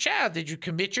dedicate your child, that you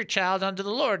commit your child unto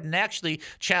the Lord. And actually,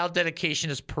 child dedication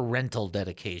is parental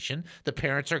dedication. The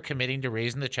parents are committing to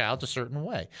raising the child a certain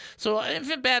way. So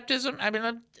infant baptism, I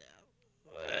mean,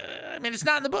 it's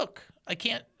not in the book. I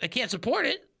can't support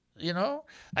it. You know,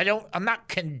 I'm not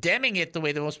condemning it the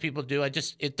way that most people do.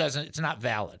 It's not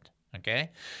valid. Okay?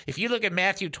 If you look at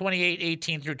Matthew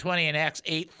 28:18-20 and Acts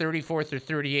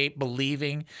 8:34-38,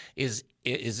 believing is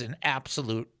an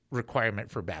absolute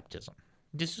requirement for baptism.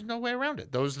 There's no way around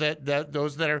it. Those that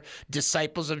are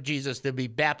disciples of Jesus, they'll be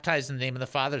baptized in the name of the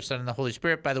Father, Son, and the Holy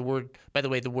Spirit. By the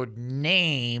way, the word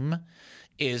name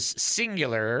is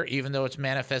singular, even though it's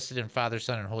manifested in Father,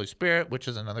 Son, and Holy Spirit, which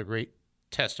is another great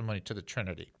testimony to the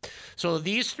Trinity. So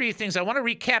these three things, I want to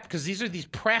recap because these are these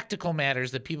practical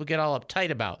matters that people get all uptight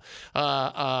about.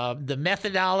 The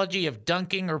methodology of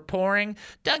dunking or pouring.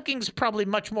 Dunking's probably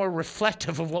much more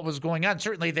reflective of what was going on.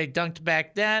 Certainly they dunked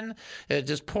back then.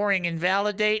 Does pouring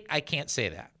invalidate? I can't say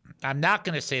that. I'm not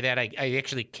going to say that. I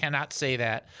actually cannot say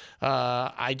that.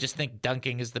 I just think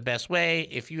dunking is the best way.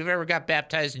 If you've ever got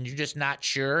baptized and you're just not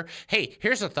sure, hey,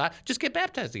 here's a thought. Just get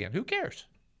baptized again. Who cares?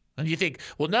 And you think,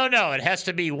 well, no, it has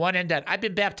to be one and done. I've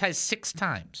been baptized 6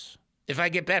 times. If I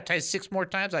get baptized 6 more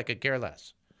times, I could care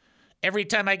less. Every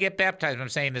time I get baptized, I'm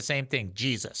saying the same thing.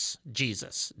 Jesus,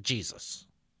 Jesus, Jesus.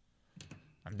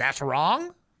 And that's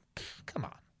wrong? Come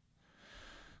on.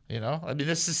 You know, I mean,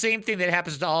 it's the same thing that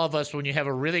happens to all of us when you have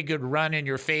a really good run in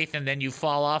your faith and then you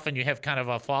fall off and you have kind of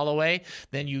a fall away.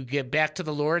 Then you get back to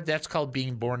the Lord. That's called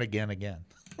being born again.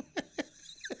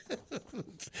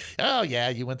 Oh, yeah,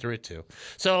 you went through it too.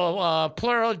 So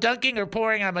plural, dunking or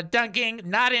pouring, I'm a dunking.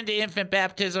 Not into infant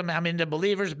baptism. I'm into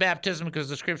believer's baptism because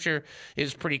the scripture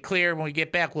is pretty clear. When we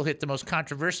get back, we'll hit the most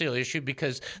controversial issue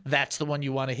because that's the one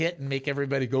you want to hit and make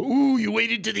everybody go, ooh, you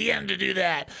waited to the end to do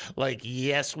that. Like,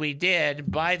 yes, we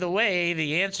did. By the way,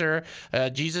 the answer,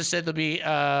 Jesus said there'll be,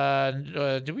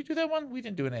 did we do that one? We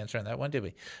didn't do an answer on that one, did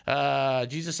we?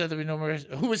 Jesus said there'll be no more.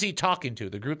 Who was he talking to?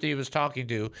 The group that he was talking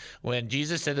to when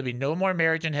Jesus said there'll be no more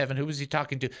marriage in heaven. Who was he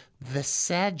talking to? The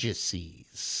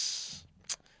Sadducees.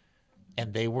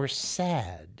 And they were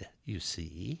sad, you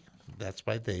see. That's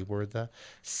why they were the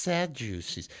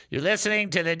Sadducees. You're listening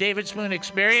to the David Spoon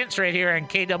Experience right here on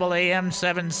KAAM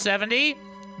 770,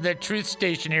 the Truth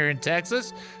Station here in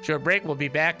Texas. Short break. We'll be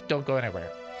back. Don't go anywhere.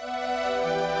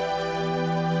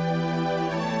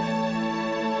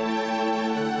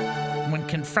 When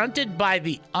confronted by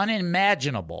the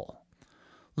unimaginable,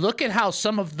 look at how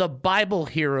some of the Bible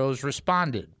heroes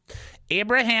responded.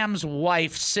 Abraham's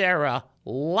wife, Sarah,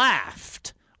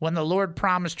 laughed when the Lord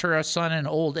promised her a son in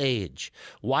old age.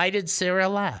 Why did Sarah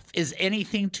laugh? Is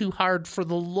anything too hard for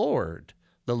the Lord?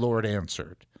 The Lord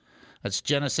answered. That's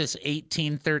Genesis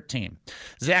 18:13.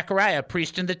 Zechariah,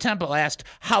 priest in the temple, asked,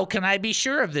 how can I be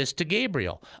sure of this to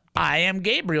Gabriel? I am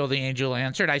Gabriel, the angel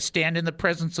answered. I stand in the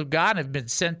presence of God and have been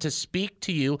sent to speak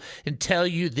to you and tell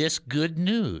you this good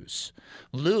news.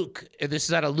 Luke, this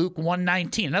is out of Luke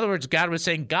 1:19. In other words, God was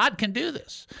saying, God can do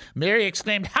this. Mary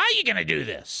exclaimed, how are you going to do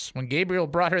this? When Gabriel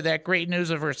brought her that great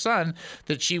news of her son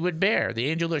that she would bear, the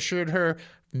angel assured her,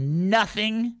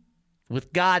 nothing,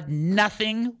 with God,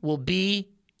 nothing will be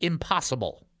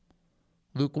impossible.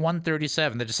 Luke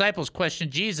 1:37. The disciples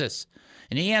questioned Jesus,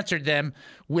 and he answered them,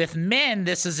 with men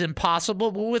this is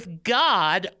impossible, but with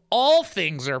God all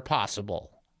things are possible.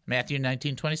 Matthew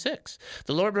 19:26.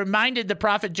 The Lord reminded the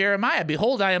prophet Jeremiah,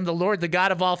 behold, I am the Lord, the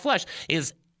God of all flesh.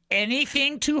 Is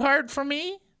anything too hard for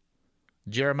me?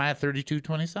 Jeremiah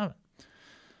 32:27.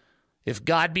 If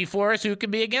God be for us, who can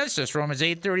be against us? Romans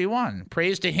 8:31.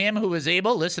 Praise to him who is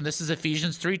able, listen, this is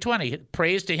Ephesians 3:20.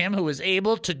 Praise to him who is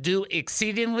able to do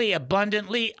exceedingly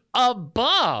abundantly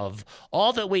above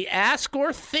all that we ask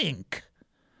or think,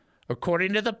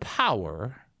 according to the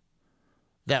power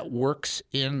that works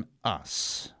in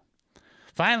us.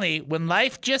 Finally, when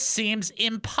life just seems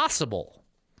impossible,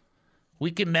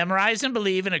 We can memorize and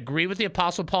believe and agree with the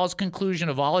Apostle Paul's conclusion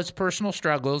of all his personal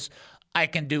struggles. I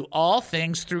can do all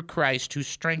things through Christ who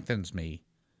strengthens me,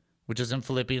 which is in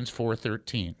Philippians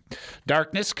 4:13.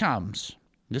 Darkness comes.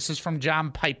 This is from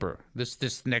John Piper,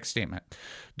 this next statement.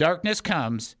 Darkness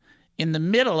comes. In the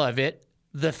middle of it,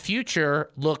 the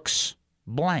future looks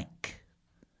blank.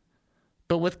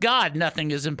 But with God,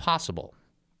 nothing is impossible.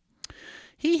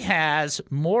 He has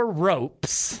more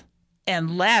ropes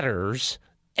and ladders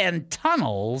and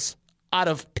tunnels out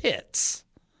of pits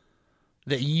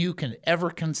that you can ever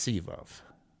conceive of.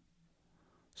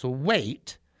 So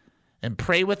wait and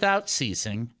pray without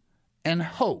ceasing and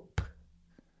hope.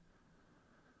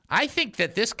 I think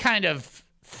that this kind of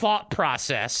thought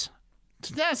process,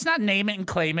 it's not name it and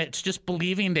claim it, it's just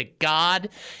believing that God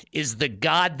is the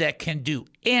God that can do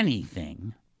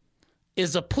anything,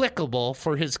 is applicable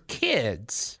for his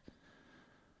kids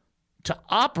to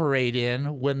operate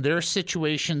in when their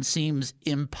situation seems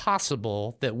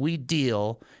impossible, that we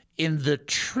deal in the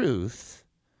truth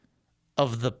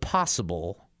of the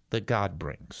possible that God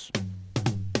brings.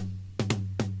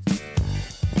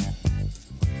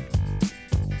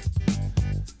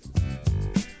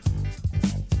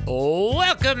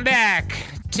 Welcome back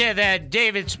to the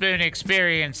David Spoon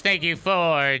Experience. Thank you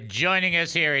for joining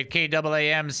us here at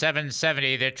KAAM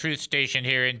 770, the truth station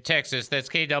here in Texas. That's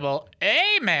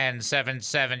KAAM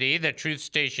 770, the truth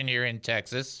station here in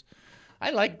Texas.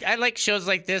 I like shows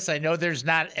like this. I know there's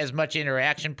not as much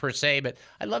interaction per se, but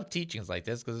I love teachings like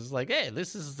this because it's like, hey,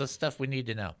 this is the stuff we need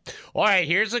to know. All right,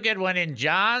 here's a good one in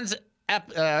John's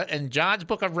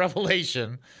book of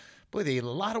Revelation. Boy, they had a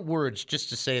lot of words just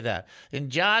to say that. In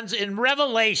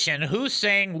Revelation, who's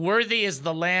saying, worthy is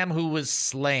the Lamb who was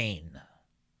slain?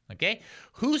 Okay?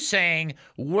 Who's saying,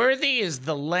 worthy is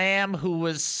the Lamb who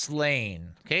was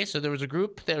slain? Okay, so there was a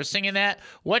group that was singing that.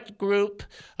 What group?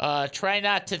 Try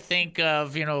not to think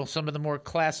of, some of the more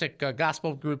classic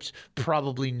gospel groups,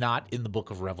 probably not in the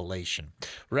book of Revelation.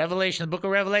 The book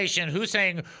of Revelation, who's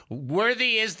saying,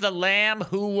 worthy is the Lamb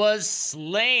who was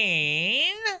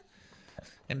slain?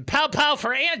 And pow pow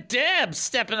for Aunt Deb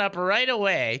stepping up right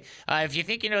away. If you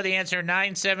think you know the answer,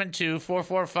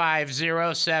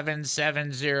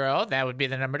 972-445-0770. That would be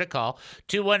the number to call.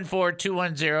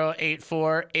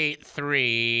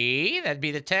 214-210-8483. That'd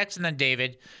be the text. And then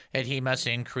David at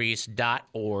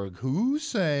hemustincrease.org. Who's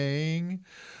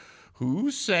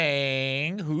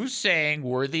saying,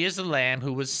 worthy is the Lamb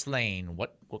who was slain?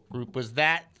 What group was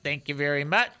that? Thank you very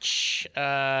much.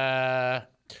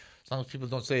 As long as people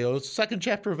don't say, it's the second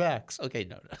chapter of Acts. Okay,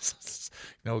 no.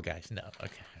 No, guys, no.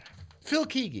 Okay. Phil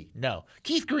Keaggy, no.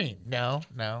 Keith Green, no.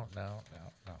 Liam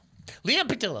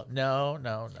Patillo, no.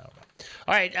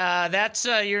 All right, that's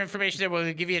your information there.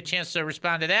 We'll give you a chance to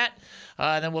respond to that.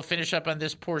 Then we'll finish up on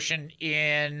this portion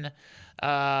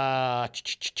on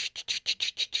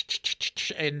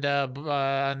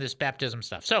this baptism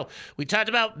stuff. So we talked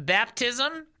about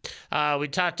baptism. We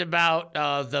talked about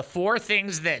the four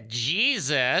things that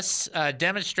Jesus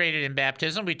demonstrated in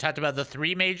baptism. We talked about the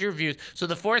three major views. So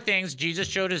the four things: Jesus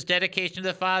showed his dedication to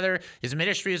the Father. His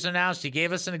ministry was announced. He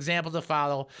gave us an example to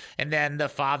follow. And then the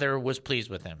Father was pleased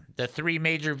with him. The three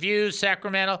major views: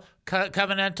 sacramental,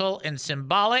 covenantal, and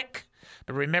symbolic.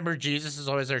 But remember, Jesus is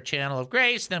always our channel of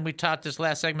grace. Then we talked this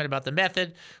last segment about the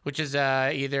method, which is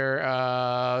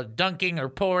either dunking or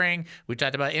pouring. We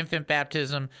talked about infant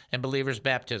baptism and believer's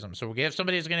baptism. So we're going to have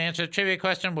somebody who's going to answer a trivia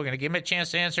question. We're going to give him a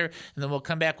chance to answer, and then we'll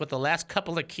come back with the last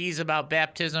couple of keys about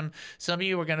baptism. Some of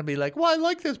you are going to be like, well, I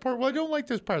like this part. Well, I don't like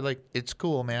this part. Like, it's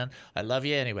cool, man. I love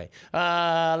you anyway.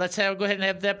 Let's go ahead and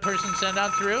have that person send on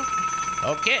through.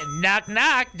 Okay, knock,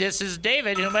 knock. This is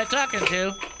David. Who am I talking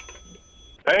to?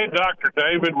 Hey, Dr.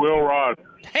 David, Will Rogers.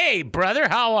 Hey, brother,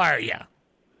 how are you?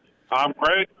 I'm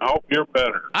great. I hope you're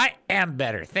better. I am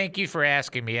better. Thank you for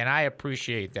asking me, and I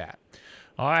appreciate that.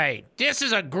 All right, this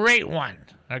is a great one,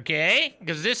 okay?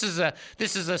 Because this is a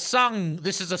song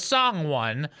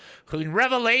one. In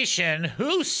Revelation,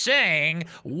 who sang,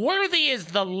 "Worthy is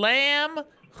the Lamb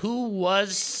who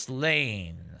was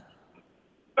slain"?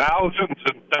 Thousands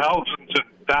and thousands and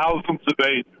thousands of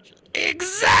ages.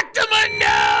 Exactamundo!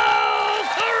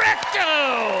 Correcto!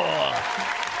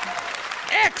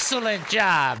 Excellent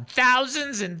job.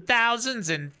 Thousands and thousands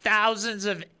and thousands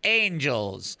of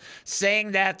angels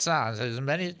sang that song. So as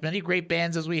many great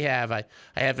bands as we have, I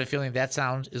have a feeling that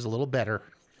sound is a little better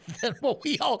than what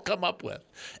we all come up with.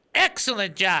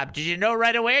 Excellent job. Did you know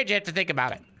right away, or did you have to think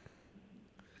about it?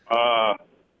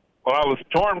 Well, I was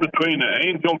torn between the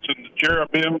angels and the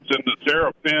cherubims and the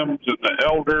seraphims and the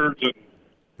elders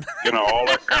and all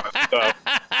that kind of stuff.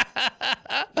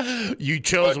 You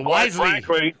chose But wisely. quite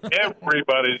frankly,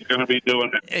 everybody's going to be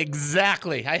doing it.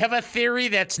 Exactly. I have a theory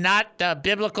that's not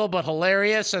biblical but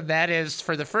hilarious, and that is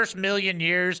for the first 1,000,000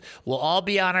 years, we'll all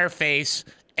be on our face,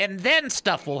 and then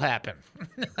stuff will happen.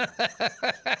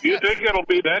 You think it'll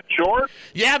be that short?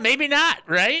 Yeah, maybe not,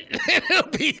 right?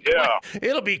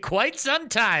 It'll be quite some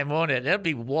time, won't it? It'll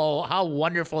be, whoa, how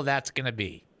wonderful that's going to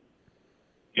be.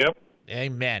 Yep.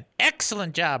 Amen.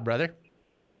 Excellent job, brother.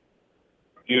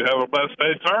 You have a blessed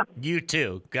day, sir. You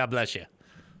too. God bless you.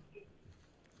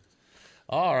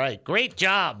 All right. Great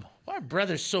job. Our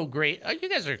brother's so great. Oh, you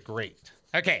guys are great.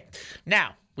 Okay.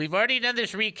 Now, we've already done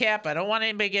this recap. I don't want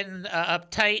anybody getting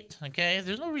uptight, okay?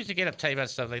 There's no reason to get uptight about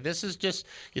stuff like this. This is just,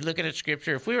 you look at a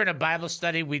scripture. If we were in a Bible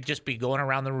study, we'd just be going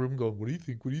around the room going, what do you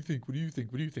think? What do you think? What do you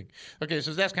think? What do you think? Okay,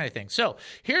 so that's kind of thing. So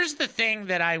here's the thing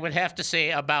that I would have to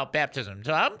say about baptism.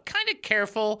 So I'm kind of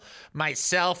careful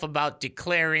myself about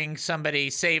declaring somebody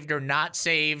saved or not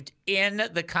saved in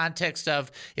the context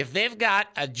of if they've got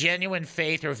a genuine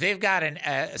faith or if they've got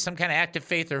some kind of active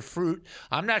faith or fruit.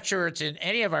 I'm not sure it's in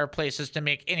any of our places to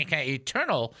make any kind of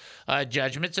eternal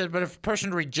judgments. But if a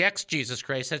person rejects Jesus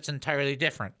Christ, that's entirely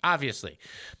different, obviously.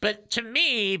 But to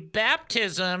me,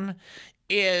 baptism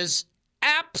is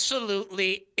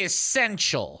absolutely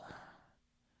essential.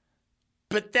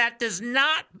 But that does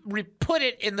not put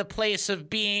it in the place of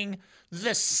being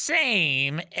the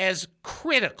same as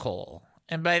critical.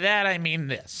 And by that, I mean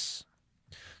this.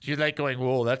 You're like going,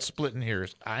 whoa, that's splitting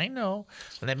hairs. I know.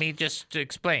 Let me just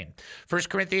explain. 1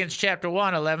 Corinthians chapter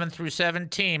 1, 11 through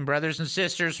 17. Brothers and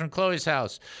sisters from Chloe's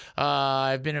house,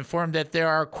 I've been informed that there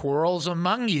are quarrels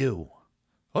among you.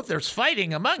 Oh, there's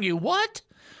fighting among you. What?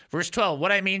 Verse 12,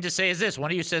 what I mean to say is this.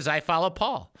 One of you says, I follow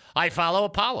Paul. I follow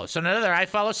Apollos. Another, I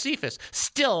follow Cephas.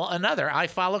 Still another, I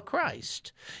follow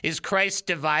Christ. Is Christ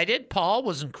divided? Paul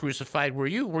wasn't crucified, were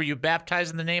you? Were you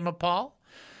baptized in the name of Paul?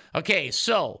 Okay,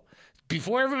 so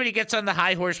before everybody gets on the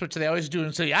high horse, which they always do,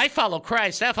 and say, I follow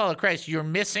Christ, you're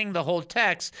missing the whole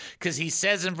text because he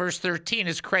says in verse 13,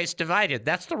 is Christ divided?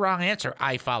 That's the wrong answer.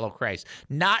 I follow Christ.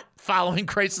 Not following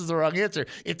Christ is the wrong answer.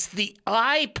 It's the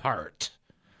I part.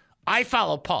 I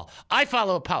follow Paul. I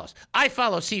follow Apollos. I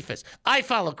follow Cephas. I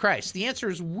follow Christ. The answer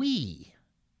is we,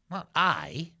 not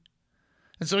I.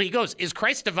 And so he goes, is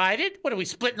Christ divided? What, are we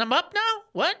splitting them up now?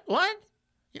 What?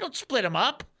 You don't split them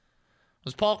up.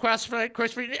 Was Paul crucified?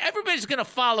 Everybody's going to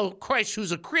follow Christ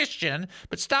who's a Christian,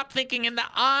 but stop thinking in the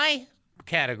I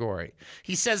category.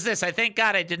 He says this, I thank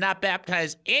God I did not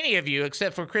baptize any of you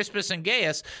except for Crispus and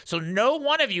Gaius, so no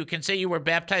one of you can say you were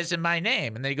baptized in my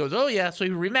name. And then he goes, oh yeah, so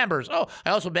he remembers. Oh, I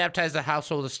also baptized the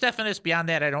household of Stephanus. Beyond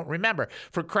that, I don't remember.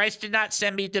 For Christ did not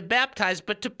send me to baptize,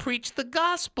 but to preach the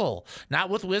gospel,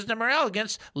 not with wisdom or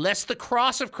elegance, lest the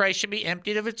cross of Christ should be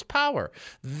emptied of its power.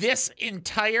 This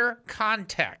entire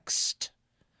context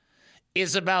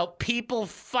is about people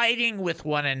fighting with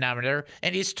one another,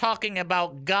 and he's talking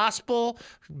about gospel,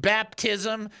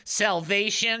 baptism,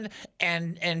 salvation,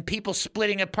 and people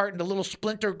splitting apart into little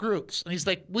splinter groups. And he's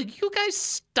like, will you guys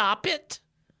stop it?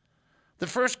 The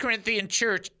 1 Corinthian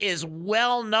church is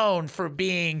well known for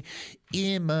being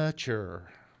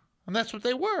immature. And that's what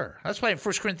they were. That's why in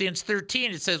 1 Corinthians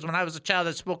 13 it says, when I was a child,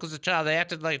 I spoke as a child, I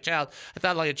acted like a child, I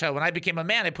thought like a child. When I became a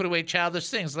man, I put away childish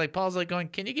things. Like Paul's like going,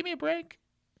 can you give me a break?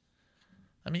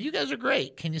 I mean, you guys are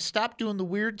great. Can you stop doing the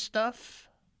weird stuff?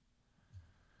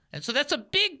 And so that's a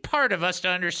big part of us to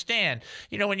understand.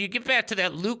 You know, when you get back to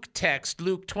that Luke text,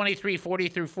 Luke 23, 40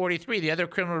 through 43, the other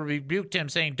criminal rebuked him,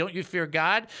 saying, don't you fear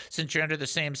God, since you're under the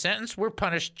same sentence? We're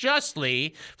punished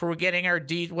justly for getting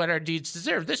what our deeds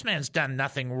deserve. This man's done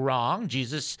nothing wrong. He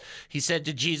said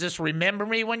to Jesus, remember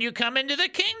me when you come into the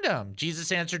kingdom.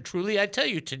 Jesus answered, truly, I tell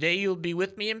you, today you'll be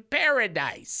with me in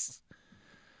paradise.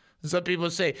 Some people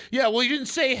say, yeah, well, you didn't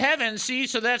say heaven, see,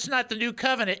 so that's not the new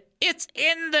covenant. It's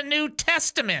in the New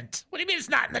Testament. What do you mean it's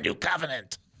not in the new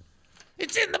covenant?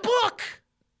 It's in the book.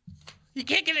 You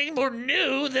can't get any more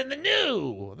new than the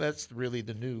new. That's really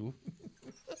the new.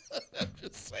 I'm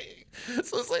just saying.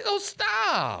 So it's like, oh,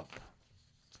 stop.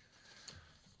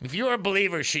 If you're a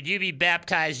believer, should you be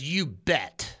baptized? You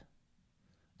bet.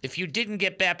 If you didn't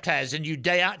get baptized and you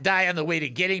die on the way to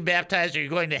getting baptized, are you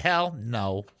going to hell?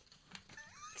 No.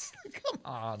 Come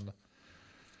on.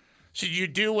 Should you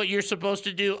do what you're supposed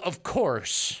to do? Of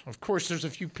course. Of course, there's a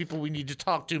few people we need to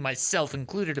talk to, myself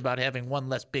included, about having one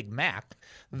less Big Mac.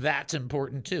 That's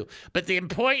important, too. But the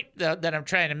point that I'm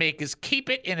trying to make is keep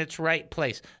it in its right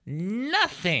place.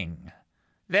 Nothing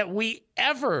that we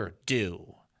ever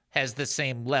do has the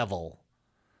same level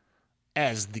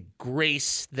as the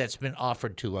grace that's been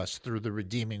offered to us through the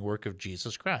redeeming work of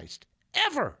Jesus Christ.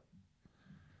 Ever.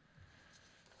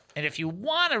 And if you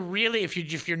want to really,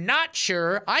 if you're not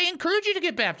sure, I encourage you to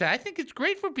get baptized. I think it's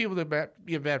great for people to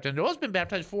get baptized. Noah's been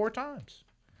baptized 4 times.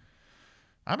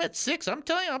 I'm at 6. I'm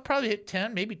telling you, I'll probably hit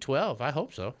 10, maybe 12. I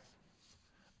hope so.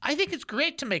 I think it's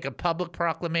great to make a public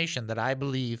proclamation that I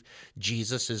believe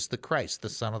Jesus is the Christ, the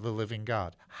Son of the living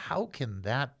God. How can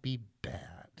that be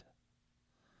bad?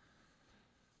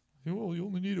 Well, you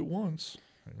only need it once.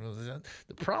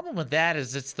 The problem with that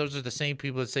is those are the same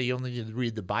people that say you only need to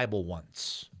read the Bible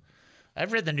once.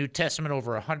 I've read the New Testament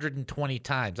over 120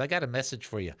 times. I got a message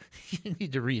for you. You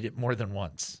need to read it more than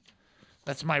once.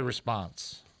 That's my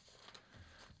response.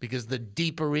 Because the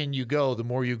deeper in you go, the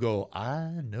more you go,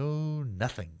 I know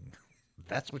nothing.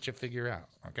 That's what you figure out,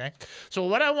 okay? So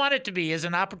what I want it to be is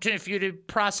an opportunity for you to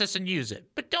process and use it.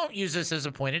 But don't use this as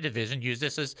a point of division. Use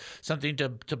this as something to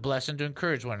bless and to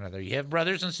encourage one another. You have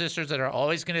brothers and sisters that are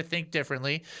always going to think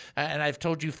differently. And I've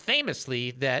told you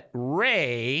famously that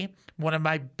Ray, one of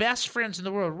my best friends in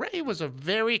the world, Ray was a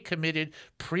very committed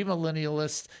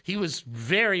premillennialist. He was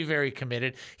very, very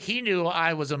committed. He knew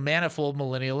I was a manifold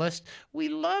millennialist. We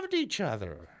loved each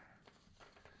other.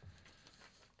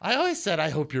 I always said,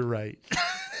 I hope you're right.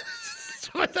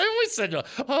 I always said, oh,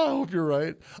 I hope you're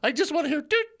right. I just want to hear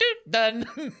doot, doot, done.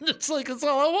 It's like, that's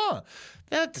all I want.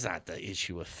 That's not the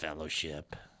issue of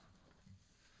fellowship.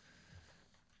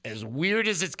 As weird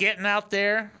as it's getting out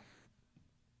there,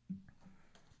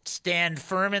 stand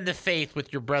firm in the faith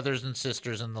with your brothers and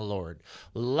sisters in the Lord.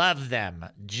 Love them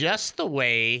just the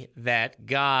way that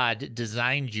God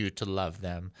designed you to love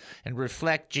them, and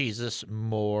reflect Jesus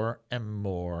more and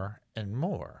more and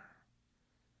more.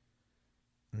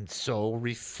 And so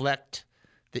reflect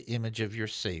the image of your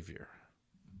Savior.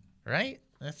 Right?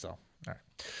 That's all.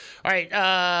 All right,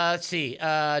 let's see.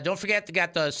 Don't forget, they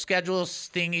got the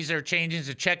schedules thingies are changing,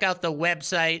 so check out the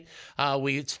website.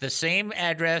 It's the same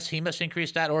address,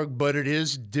 hemustincrease.org, but it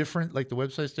is different, like the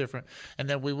website's different. And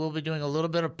then we will be doing a little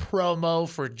bit of promo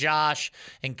for Josh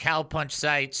and Cowpunch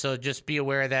sites, so just be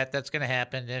aware of that. That's going to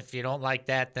happen. If you don't like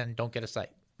that, then don't get a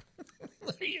site.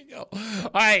 There you go.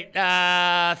 All right.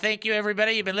 Thank you,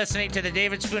 everybody. You've been listening to the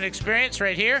David Spoon Experience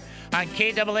right here on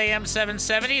KAAM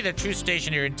 770, the true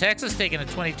station here in Texas, taking a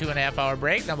 22.5-hour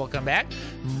break. Then we'll come back.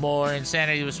 More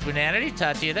Insanity with Spoonanity.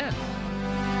 Talk to you then.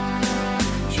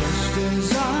 Just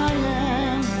as I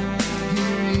am,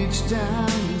 he reached down.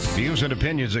 Views and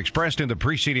opinions expressed in the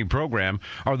preceding program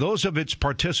are those of its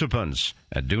participants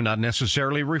and do not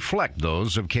necessarily reflect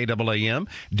those of KAAM,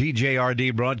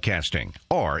 DJRD Broadcasting,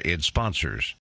 or its sponsors.